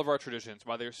with all of our traditions,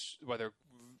 while they're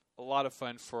a lot of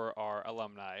fun for our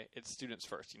alumni, it's students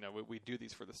first. We do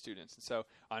these for the students. And so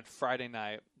on Friday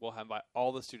night, we'll invite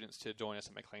all the students to join us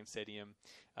at McLean Stadium,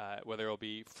 where there will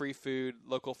be free food,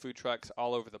 local food trucks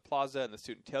all over the plaza and the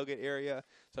student tailgate area,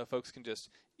 so folks can just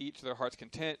eat to their heart's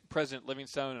content. President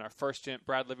Livingstone and our first gent,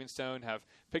 Brad Livingstone, have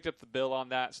picked up the bill on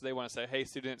that. So they want to say, hey,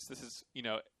 students, this is,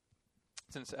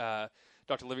 since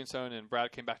Dr. Livingstone and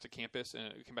Brad came back to campus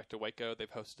and came back to Waco,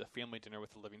 they've hosted a family dinner with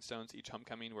the Livingstones each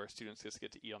homecoming, where students just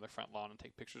get to eat on their front lawn and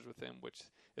take pictures with them, which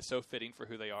is so fitting for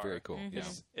who they are. Very cool. Mm-hmm. Yeah.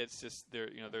 It's just they're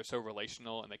so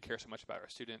relational and they care so much about our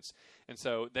students, and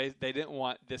so they didn't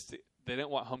want they didn't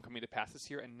want homecoming to pass this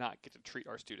year and not get to treat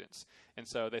our students. And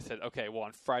so they said, okay, well,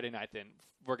 on Friday night then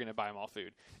we're going to buy them all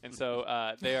food. And so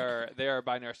they are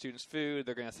buying our students food.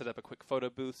 They're going to set up a quick photo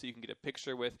booth so you can get a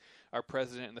picture with our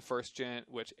president and the first gent,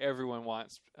 which everyone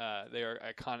wants. They are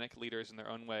iconic leaders in their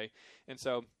own way. And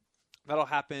so that'll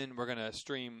happen. We're going to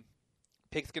stream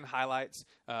Pigskin highlights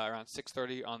around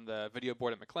 6:30 on the video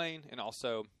board at McLean, and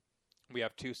also we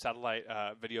have 2 satellite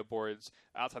video boards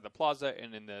outside the plaza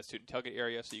and in the student tailgate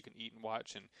area, so you can eat and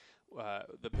watch. And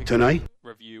the Pigskin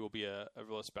review will be a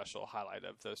really special highlight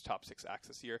of those top 6 acts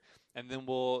this year. And then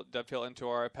we'll dovetail into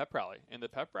our pep rally. And the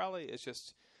pep rally is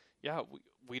just,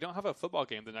 we don't have a football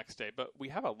game the next day, but we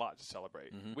have a lot to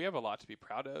celebrate. Mm-hmm. We have a lot to be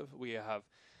proud of. We have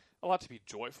a lot to be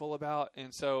joyful about.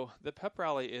 And so the pep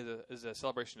rally is a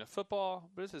celebration of football,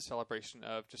 but it's a celebration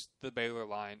of just the Baylor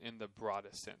line in the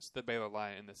broadest sense. The Baylor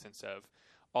line in the sense of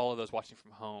all of those watching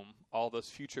from home, all those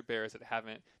future Bears that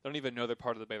don't even know they're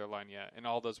part of the Baylor line yet, and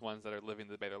all those ones that are living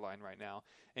the Baylor line right now.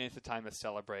 And it's a time to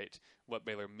celebrate what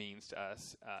Baylor means to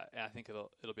us. And I think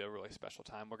it'll be a really special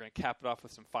time. We're going to cap it off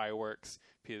with some fireworks,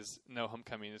 because no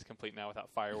homecoming is complete now without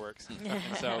fireworks.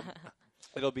 And so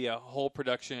it'll be a whole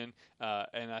production,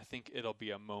 and I think it'll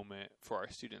be a moment for our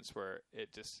students where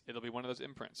it'll be one of those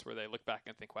imprints where they look back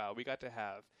and think, wow, we got to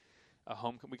have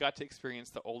we got to experience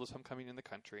the oldest homecoming in the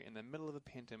country in the middle of a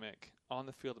pandemic on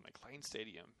the field at McLean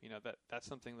Stadium. That's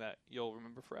something that you'll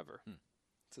remember forever.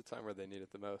 It's a time where they need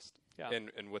it the most. Yeah.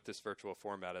 And with this virtual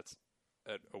format, it's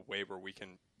a way where we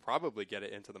can probably get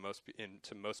it into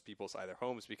most people's either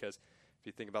homes, because if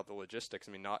you think about the logistics,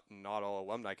 I mean, not all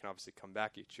alumni can obviously come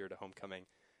back each year to homecoming,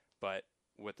 but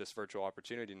with this virtual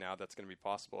opportunity now, that's going to be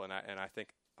possible. And I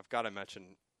think I've got to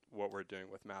mention what we're doing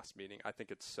with mass meeting. I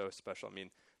think it's so special. I mean,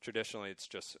 traditionally it's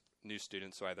just new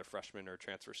students, so either freshmen or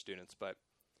transfer students, but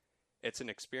it's an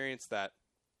experience that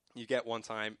you get one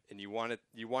time and you want it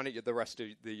the rest of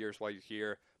the years while you're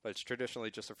here, but it's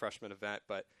traditionally just a freshman event.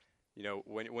 But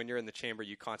when you're in the chamber,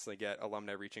 you constantly get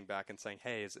alumni reaching back and saying,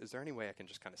 hey, is there any way I can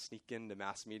just kind of sneak into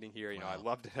mass meeting here? Wow. I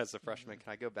loved it as a freshman.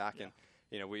 Can I go back? Yeah.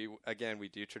 And we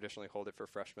do traditionally hold it for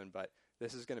freshmen, but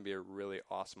this is going to be a really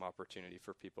awesome opportunity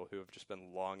for people who have just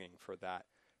been longing for that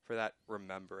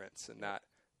remembrance and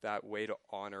that way to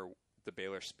honor the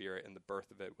Baylor spirit and the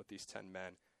birth of it with these 10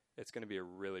 men. It's going to be a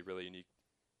really, really unique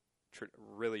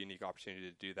opportunity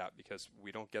to do that, because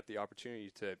we don't get the opportunity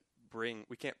to bring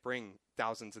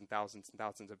thousands and thousands and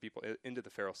thousands of people into the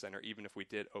Farrell Center, even if we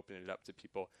did open it up to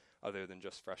people other than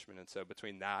just freshmen. And so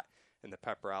between that and the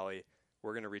pep rally,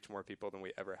 we're going to reach more people than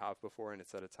we ever have before, and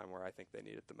it's at a time where I think they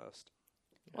need it the most.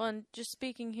 Well, and just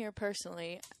speaking here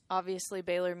personally, obviously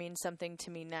Baylor means something to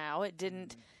me now. It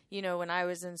didn't, when I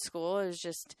was in school, it was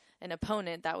just an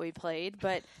opponent that we played.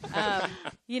 But,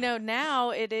 now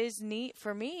it is neat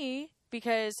for me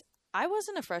because I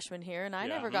wasn't a freshman here, and I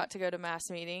never got to go to mass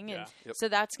meeting. And so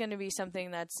that's going to be something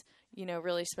that's,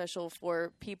 really special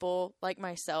for people like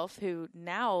myself who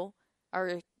now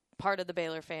are part of the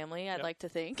Baylor family, I'd like to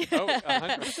think. Oh,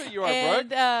 100% you are, and,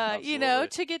 Brooke.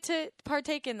 to get to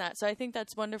partake in that. So I think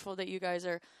that's wonderful that you guys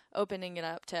are opening it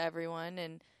up to everyone.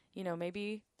 And,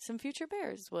 maybe some future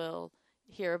Bears will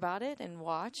hear about it and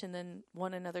watch and then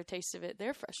want another taste of it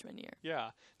their freshman year. Yeah.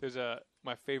 There's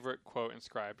my favorite quote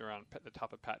inscribed around the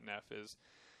top of Pat Neff is,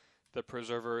 "The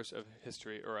preservers of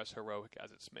history are as heroic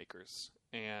as its makers."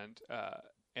 And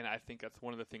I think that's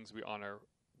one of the things we honor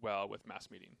well with mass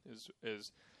meeting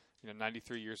is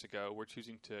 93 years ago, we're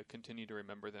choosing to continue to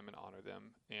remember them and honor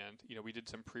them. And, we did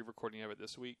some pre-recording of it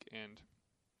this week, and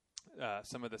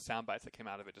some of the sound bites that came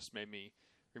out of it just made me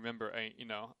remember, I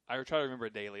try to remember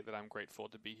daily that I'm grateful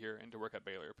to be here and to work at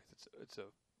Baylor because it's a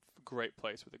great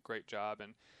place with a great job.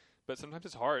 But sometimes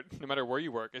it's hard, no matter where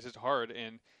you work, it's just hard.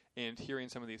 And hearing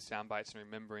some of these sound bites and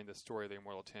remembering the story of the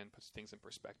Immortal 10 puts things in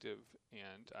perspective.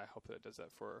 And I hope that it does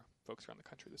that for folks around the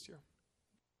country this year.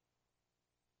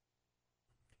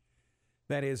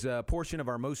 That is a portion of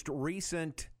our most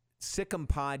recent Sikkim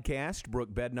podcast.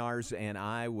 Brooke Bednarz and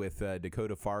I with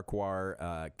Dakota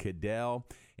Farquhar Cadell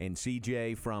and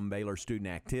CJ from Baylor Student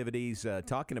Activities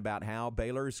talking about how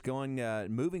Baylor's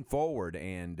moving forward,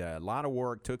 and a lot of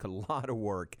work, took a lot of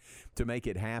work to make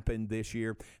it happen this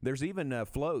year. There's even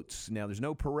floats. Now, there's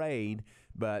no parade,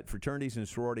 but fraternities and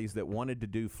sororities that wanted to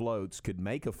do floats could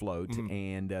make a float,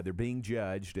 and they're being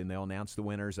judged, and they'll announce the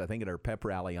winners, I think, at our pep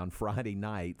rally on Friday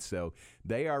night. So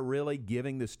they are really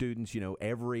giving the students,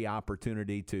 every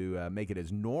opportunity to make it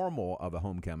as normal of a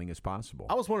homecoming as possible.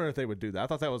 I was wondering if they would do that. I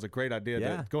thought that was a great idea.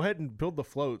 Yeah. To go ahead and build the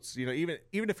floats. Even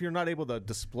if you're not able to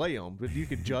display them, but you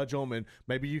could judge them, and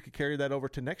maybe you could carry that over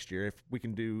to next year if we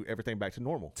can do everything back to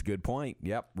normal. It's a good point.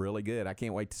 Yep, really good. I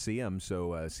can't wait to see them.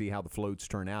 So see how the floats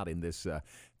turn out in this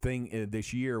thing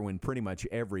this year when pretty much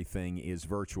everything is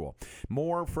virtual.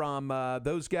 More from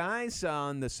those guys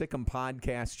on the Sikkim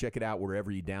podcast. Check it out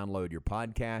wherever you download your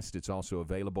podcast. It's also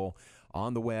available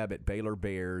on the web at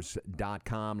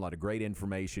BaylorBears.com. A lot of great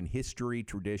information, history,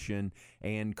 tradition,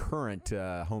 and current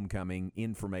homecoming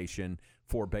information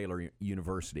for Baylor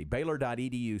University.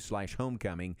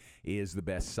 Baylor.edu/homecoming is the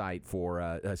best site for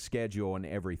a schedule and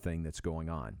everything that's going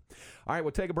on. All right,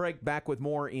 we'll take a break. Back with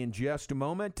more in just a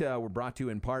moment. We're brought to you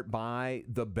in part by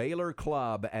the Baylor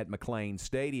Club at McLean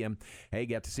Stadium. Hey,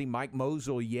 got to see Mike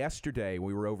Mosel yesterday.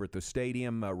 We were over at the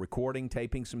stadium recording,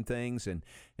 taping some things, and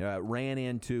ran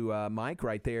into Mike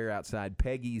right there outside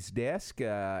Peggy's desk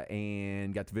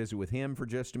and got to visit with him for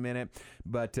just a minute.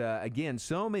 But again,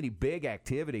 so many big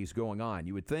activities going on.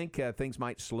 You would think things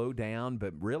might slow down,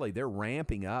 but really they're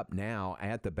ramping up now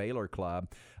at the Baylor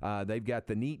Club. They've got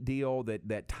the neat deal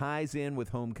that ties in with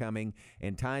homecoming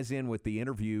and ties in with the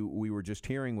interview we were just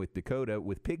hearing with Dakota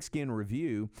with Pigskin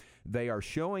Review. They are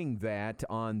showing that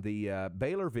on the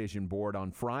Baylor Vision board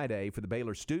on Friday for the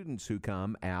Baylor students who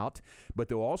come out, but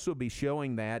they'll also be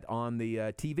showing that on the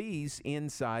TVs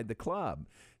inside the club.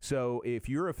 So if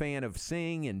you're a fan of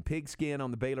Sing and Pigskin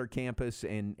on the Baylor campus,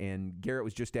 and Garrett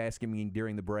was just asking me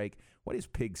during the break, what is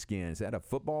Pigskin? Is that a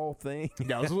football thing?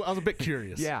 Yeah, I was a bit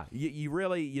curious. Yeah, you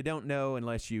really don't know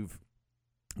unless you've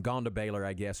gone to Baylor,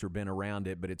 I guess, or been around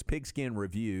it, but it's Pigskin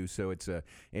Review, so it's a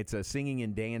singing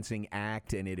and dancing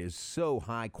act, and it is so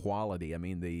high quality. I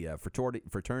mean, the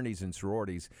fraternities and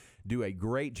sororities do a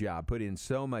great job, put in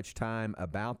so much time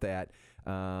about that.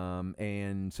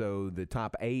 And so the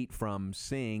top 8 from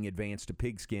Sing advanced to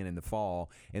Pigskin in the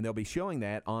fall, and they'll be showing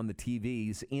that on the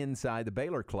TVs inside the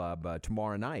Baylor Club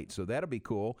tomorrow night. So that'll be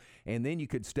cool. And then you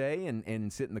could stay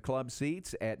and sit in the club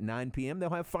seats at 9 p.m. They'll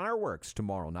have fireworks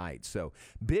tomorrow night. So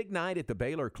big night at the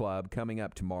Baylor Club coming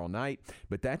up tomorrow night.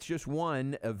 But that's just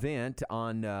one event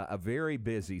on a very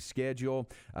busy schedule.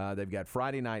 They've got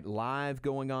Friday Night Live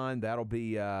going on. That'll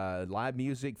be live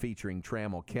music featuring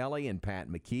Trammell Kelly and Pat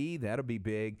McKee. That'll be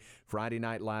big. Friday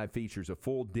Night Live features a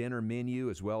full dinner menu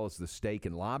as well as the steak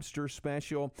and lobster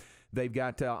special. They've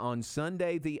got on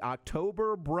Sunday the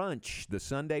October brunch, the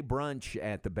Sunday brunch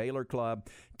at the Baylor Club,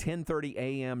 10:30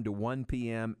 a.m. to 1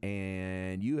 p.m.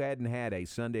 And you hadn't had a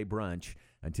Sunday brunch,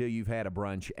 until you've had a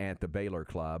brunch at the Baylor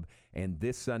Club. And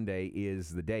this Sunday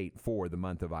is the date for the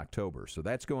month of October. So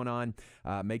that's going on.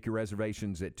 Make your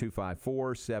reservations at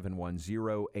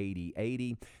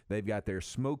 254-710-8080. They've got their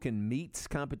Smokin' Meats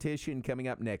competition coming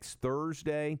up next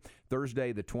Thursday the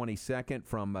 22nd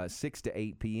from 6 to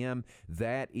 8 p.m.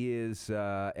 That is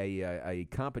a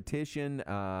competition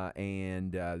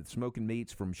and Smokin'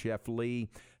 Meats from Chef Lee.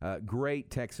 Great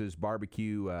Texas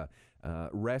barbecue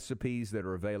recipes that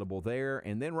are available there.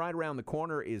 And then right around the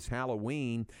corner is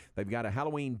Halloween. They've got a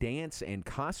Halloween dance and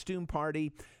costume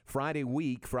party Friday,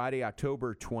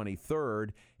 October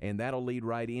 23rd, and that'll lead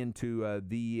right into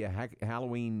the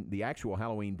actual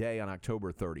Halloween day on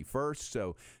October 31st.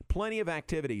 So plenty of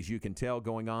activities you can tell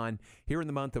going on here in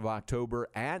the month of October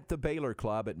at the Baylor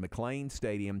Club at McLean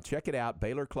Stadium. Check it out,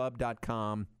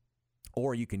 BaylorClub.com.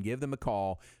 Or you can give them a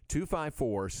call,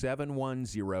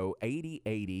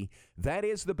 254-710-8080. That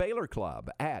is the Baylor Club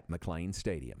at McLean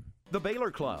Stadium. The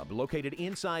Baylor Club, located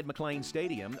inside McLean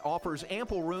Stadium, offers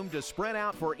ample room to spread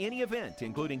out for any event,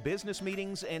 including business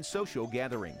meetings and social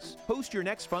gatherings. Host your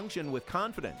next function with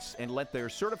confidence and let their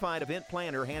certified event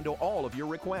planner handle all of your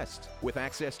requests. With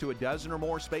access to a dozen or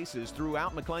more spaces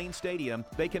throughout McLean Stadium,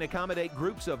 they can accommodate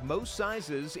groups of most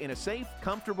sizes in a safe,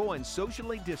 comfortable, and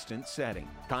socially distant setting.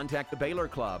 Contact the Baylor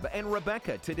Club and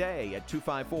Rebecca today at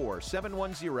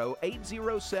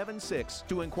 254-710-8076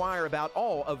 to inquire about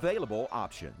all available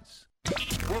options.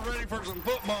 We're ready for some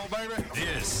football, baby.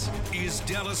 This is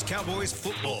Dallas Cowboys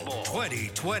football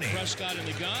 2020. Prescott in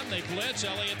the gun. They blitz.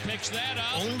 Elliott picks that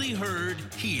up. Only heard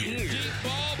here. Deep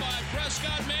ball by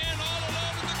Prescott. Man all alone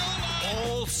at the goal line.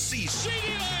 All season.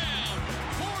 CeeDee Lamb.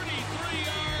 43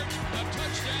 yards, a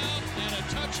touchdown, and a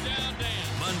touchdown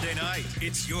dance. Monday night,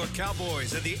 it's your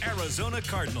Cowboys and the Arizona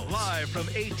Cardinals. Live from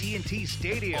AT&T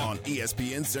Stadium. On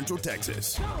ESPN Central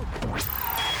Texas.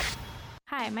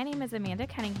 Hi, my name is Amanda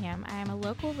Cunningham. I am a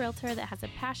local realtor that has a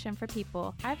passion for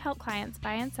people. I've helped clients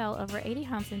buy and sell over 80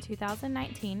 homes in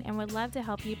 2019 and would love to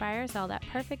help you buy or sell that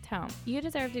perfect home. You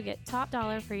deserve to get top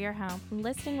dollar for your home.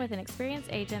 Listing with an experienced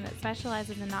agent that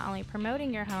specializes in not only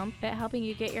promoting your home, but helping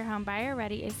you get your home buyer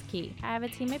ready is key. I have a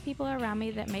team of people around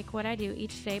me that make what I do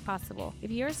each day possible. If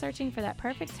you are searching for that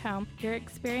perfect home, your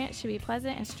experience should be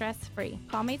pleasant and stress-free.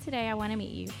 Call me today. I want to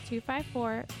meet you.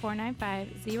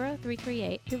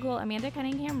 254-495-0338. Google Amanda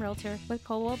Cunningham Realtor with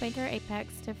Coldwell Banker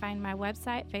Apex to find my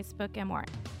website, Facebook, and more.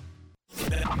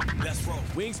 Let's roll.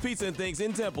 Wings Pizza and Things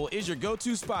in Temple is your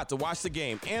go-to spot to watch the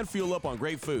game and fuel up on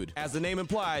great food. As the name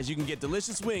implies, you can get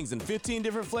delicious wings in 15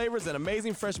 different flavors and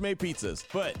amazing fresh-made pizzas.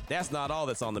 But that's not all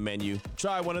that's on the menu.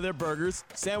 Try one of their burgers,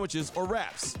 sandwiches, or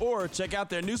wraps. Or check out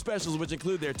their new specials, which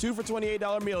include their 2 for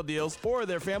 $28 meal deals or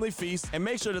their family feast, and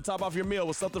make sure to top off your meal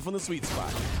with something from the sweet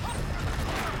spot.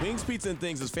 Wings Pizza and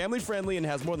Things is family-friendly and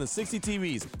has more than 60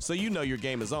 TVs, so you know your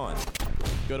game is on.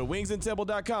 Go to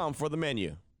wingsandtemple.com for the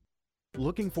menu.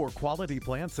 Looking for quality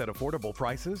plants at affordable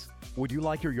prices? Would you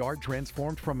like your yard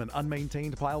transformed from an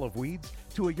unmaintained pile of weeds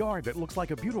to a yard that looks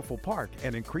like a beautiful park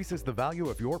and increases the value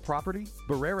of your property?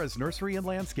 Barrera's Nursery and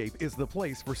Landscape is the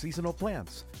place for seasonal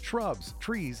plants, shrubs,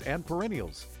 trees, and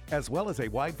perennials, as well as a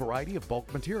wide variety of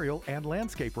bulk material and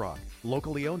landscape rock.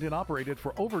 Locally owned and operated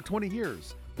for over 20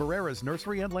 years. Barrera's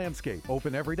Nursery and Landscape,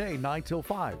 open every day 9 till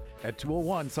 5 at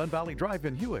 201 Sun Valley Drive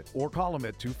in Hewitt, or call them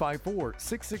at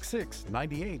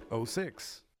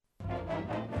 254-666-9806.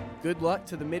 Good luck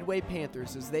to the Midway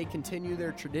Panthers as they continue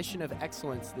their tradition of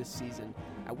excellence this season.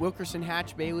 At Wilkerson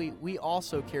Hatch Bailey, we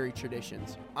also carry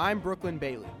traditions. I'm Brooklyn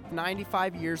Bailey. For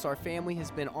 95 years, our family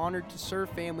has been honored to serve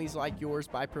families like yours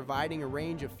by providing a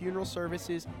range of funeral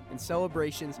services and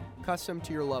celebrations custom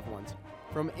to your loved ones.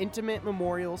 From intimate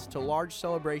memorials to large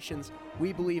celebrations,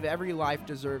 we believe every life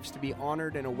deserves to be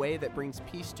honored in a way that brings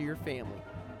peace to your family.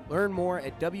 Learn more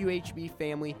at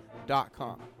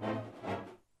WHBfamily.com.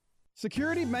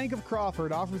 Security Bank of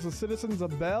Crawford offers the citizens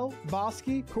of Bell,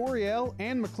 Bosque, Coryell,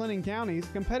 and McLennan counties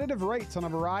competitive rates on a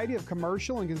variety of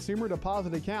commercial and consumer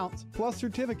deposit accounts, plus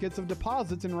certificates of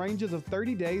deposits in ranges of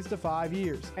 30 days to 5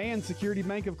 years. And Security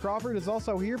Bank of Crawford is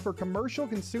also here for commercial,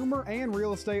 consumer, and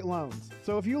real estate loans.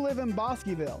 So if you live in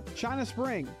Bosqueville, China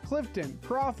Spring, Clifton,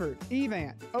 Crawford,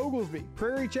 Evant, Oglesby,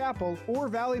 Prairie Chapel, or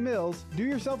Valley Mills, do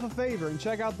yourself a favor and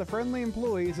check out the friendly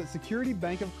employees at Security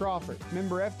Bank of Crawford.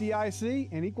 Member FDIC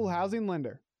and Equal Housing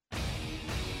Lender.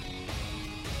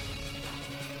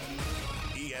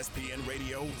 ESPN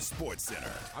Radio Sports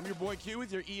Center. I'm your boy Q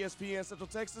with your ESPN Central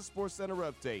Texas Sports Center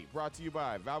update. Brought to you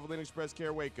by Valvoline Express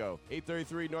Care Waco,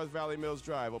 833 North Valley Mills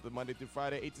Drive, open Monday through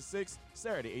Friday 8 to 6,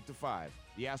 Saturday 8 to 5.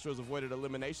 The Astros avoided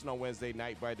elimination on Wednesday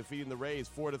night by defeating the Rays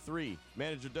 4-3.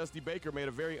 Manager Dusty Baker made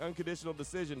a very unconditional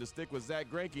decision to stick with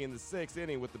Zach Greinke in the 6th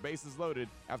inning with the bases loaded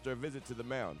after a visit to the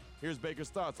mound. Here's Baker's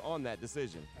thoughts on that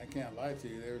decision. I can't lie to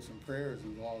you, there were some prayers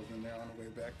involved in there on the way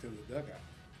back to the dugout.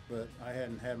 But I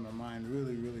hadn't had my mind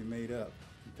really made up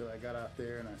until I got out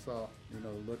there and I saw, the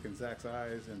look in Zach's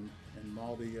eyes, and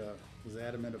Maldy was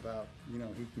adamant about, he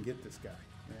can get this guy.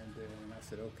 And I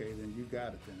said, okay, then you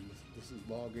got it then. This is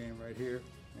ball game right here.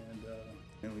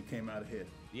 And we came out ahead.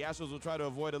 The Astros will try to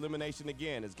avoid elimination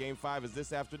again as Game 5 is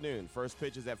this afternoon. First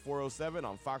pitch is at 4:07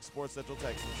 on Fox Sports Central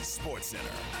Texas. Sports Center,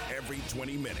 every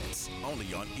 20 minutes,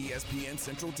 only on ESPN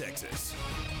Central Texas.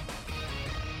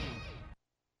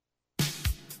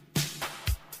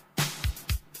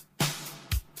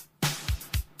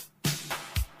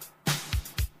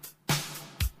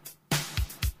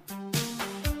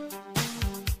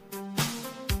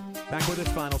 Back with this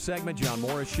final segment, John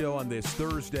Morris Show on this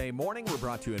Thursday morning. We're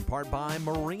brought to you in part by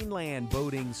Marineland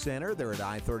Boating Center. They're at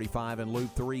I-35 and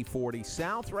Loop 340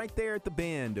 South, right there at the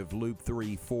bend of Loop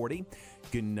 340. You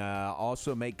can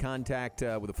also make contact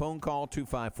with a phone call,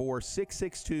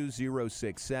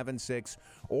 254-662-0676,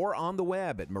 or on the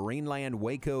web at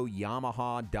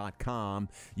marinelandwacoyamaha.com.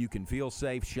 You can feel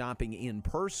safe shopping in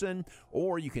person,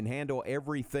 or you can handle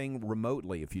everything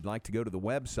remotely. If you'd like to go to the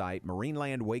website,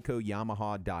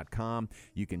 marinelandwacoyamaha.com,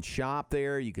 you can shop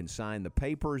there, you can sign the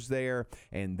papers there,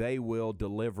 and they will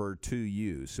deliver to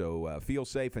you. So feel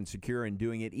safe and secure in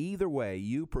doing it either way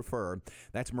you prefer.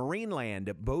 That's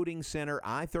Marineland Boating Center,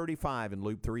 I-35 and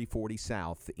Loop 340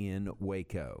 South in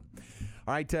Waco.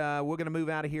 All right, we're going to move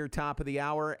out of here top of the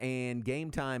hour, and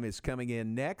Game Time is coming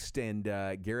in next, and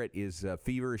Garrett is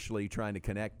feverishly trying to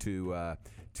connect to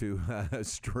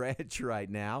Stretch right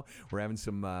now. We're having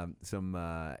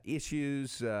some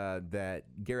issues that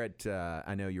Garrett,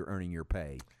 I know you're earning your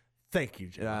pay. Thank you,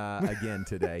 John. Again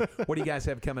today. What do you guys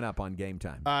have coming up on Game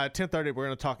Time? 10:30, we're going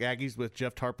to talk Aggies with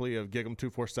Jeff Tarpley of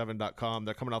GigEm247.com.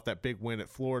 They're coming off that big win at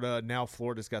Florida. Now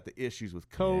Florida's got the issues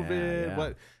with COVID. Yeah.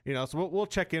 But, so we'll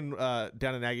check in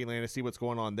down in Aggie Land and see what's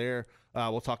going on there.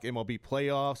 We'll talk MLB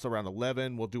playoffs around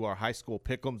 11. We'll do our high school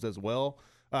pick'ems as well.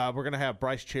 We're going to have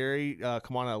Bryce Cherry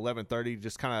come on at 11:30,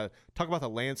 just kind of talk about the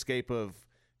landscape of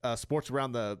sports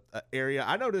around the area.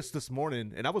 I noticed this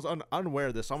morning, and I was unaware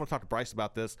of this, so I'm going to talk to Bryce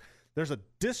about this. There's a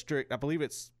district, I believe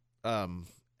it's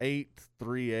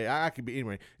 8-3A. I could be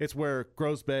anyway. It's where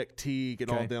Grosbeck, Teague,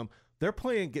 and all of them, they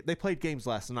played games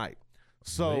last night.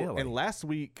 So, Really? and last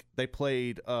week they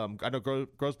played, I know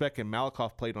Grosbeck and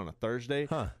Malakoff played on a Thursday.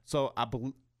 So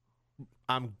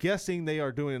I'm guessing they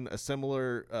are doing a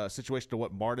similar situation to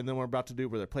what Martin and them were about to do,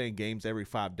 where they're playing games every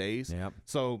 5 days. Yep.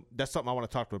 So that's something I want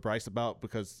to talk to Bryce about,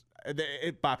 because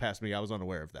it bypassed me. I was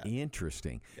unaware of that.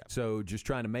 Interesting. Yeah. So just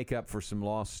trying to make up for some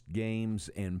lost games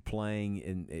and playing,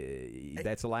 and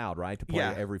that's allowed, right, to play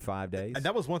every 5 days? And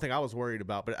that was one thing I was worried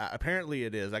about, but apparently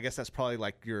it is. I guess that's probably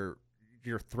like your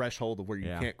threshold of where you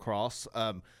can't cross.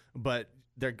 But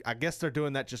I guess they're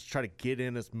doing that just to try to get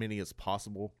in as many as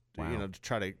possible. Wow. To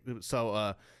try to.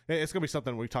 So it's gonna be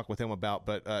something we talk with him about.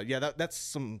 But that's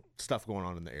some stuff going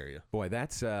on in the area. Boy,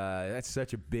 that's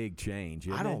such a big change.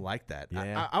 Isn't I don't it? like that.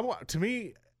 Yeah. To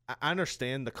me, I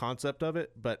understand the concept of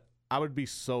it, but I would be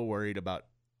so worried about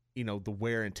the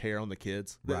wear and tear on the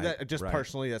kids. Right,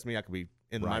 Personally, that's me. I could be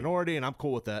in the minority, and I'm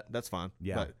cool with that. That's fine.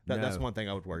 Yeah, but that's one thing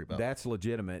I would worry about. That's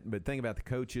legitimate. But think about the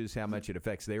coaches, how much it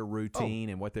affects their routine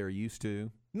and what they're used to.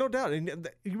 No doubt. And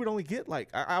you would only get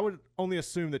I would only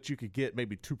assume that you could get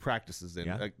maybe 2 practices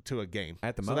in to a game.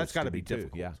 At the most. So that's got to be 2,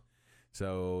 difficult. yeah.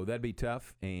 So that'd be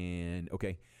tough. And,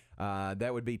 okay,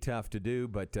 that would be tough to do,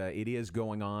 but it is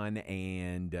going on.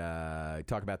 And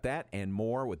talk about that and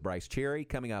more with Bryce Cherry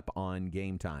coming up on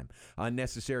Game Time.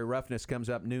 Unnecessary Roughness comes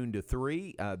up noon to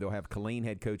 3. They'll have Killeen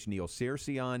head coach Neil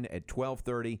Searcy on at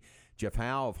 12:30. Jeff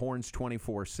Howe of Horns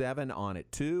 24/7 on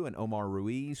at 2, and Omar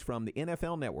Ruiz from the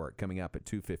NFL Network coming up at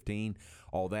 2:15.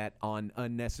 All that on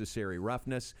Unnecessary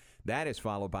Roughness. That is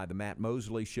followed by the Matt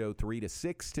Mosley Show 3 to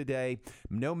 6 today.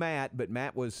 No Matt, but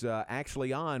Matt was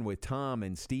actually on with Tom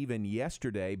and Steven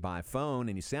yesterday by phone,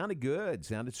 and he sounded good,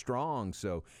 sounded strong.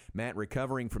 So Matt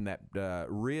recovering from that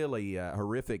really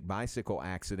horrific bicycle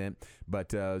accident,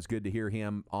 but it was good to hear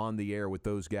him on the air with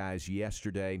those guys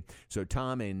yesterday. So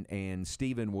Tom and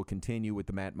Steven will continue with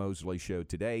the Matt Mosley Show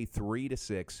today, 3 to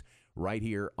 6, right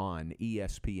here on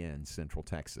ESPN Central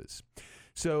Texas.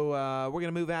 So we're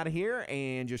going to move out of here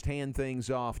and just hand things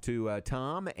off to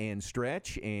Tom and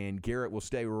Stretch, and Garrett will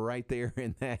stay right there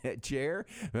in that chair,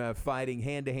 fighting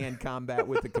hand-to-hand combat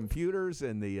with the computers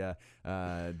and the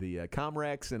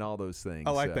Comrex and all those things.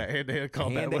 I like that hand-to-hand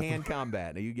combat. Hand-to-hand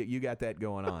combat. Now, you got that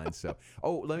going on. So,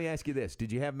 let me ask you this: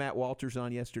 did you have Matt Walters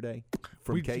on yesterday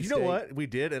from K-State? You know what? We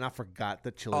did, and I forgot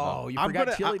the chili dog. Oh, you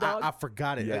forgot chili dog? I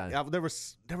forgot it. Yeah. There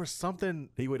was something.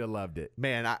 He would have loved it.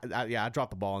 Man, I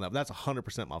dropped the ball on that. But that's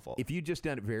 100% my fault. If you just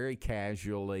done it very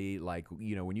casually, like,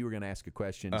 when you were going to ask a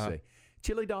question, say,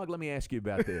 Chili Dog, let me ask you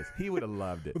about this. He would have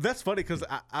loved it. That's funny because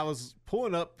I was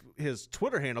pulling up his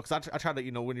Twitter handle because I tried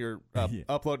to, when you're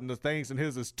uploading the things, and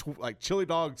his is like Chili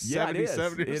Dog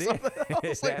 7070 or something.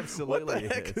 It like, absolutely what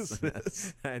the heck is. is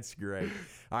this? That's great.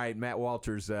 All right, Matt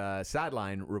Walters,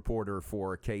 sideline reporter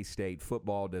for K-State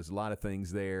football, does a lot of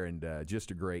things there, and just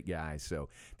a great guy. So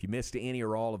if you missed any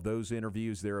or all of those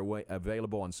interviews, they're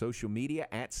available on social media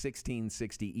at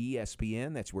 1660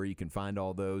 ESPN. That's where you can find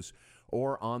all those,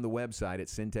 or on the website at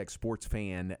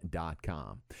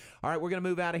syntechsportsfan.com. All right, we're going to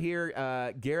move out of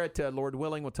here. Garrett, Lord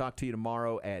willing, we'll talk to you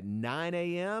tomorrow at 9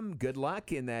 a.m. Good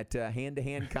luck in that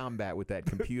hand-to-hand combat with that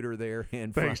computer there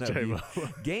in front of you.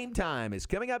 Game Time is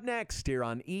coming up next here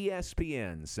on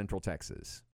ESPN Central Texas.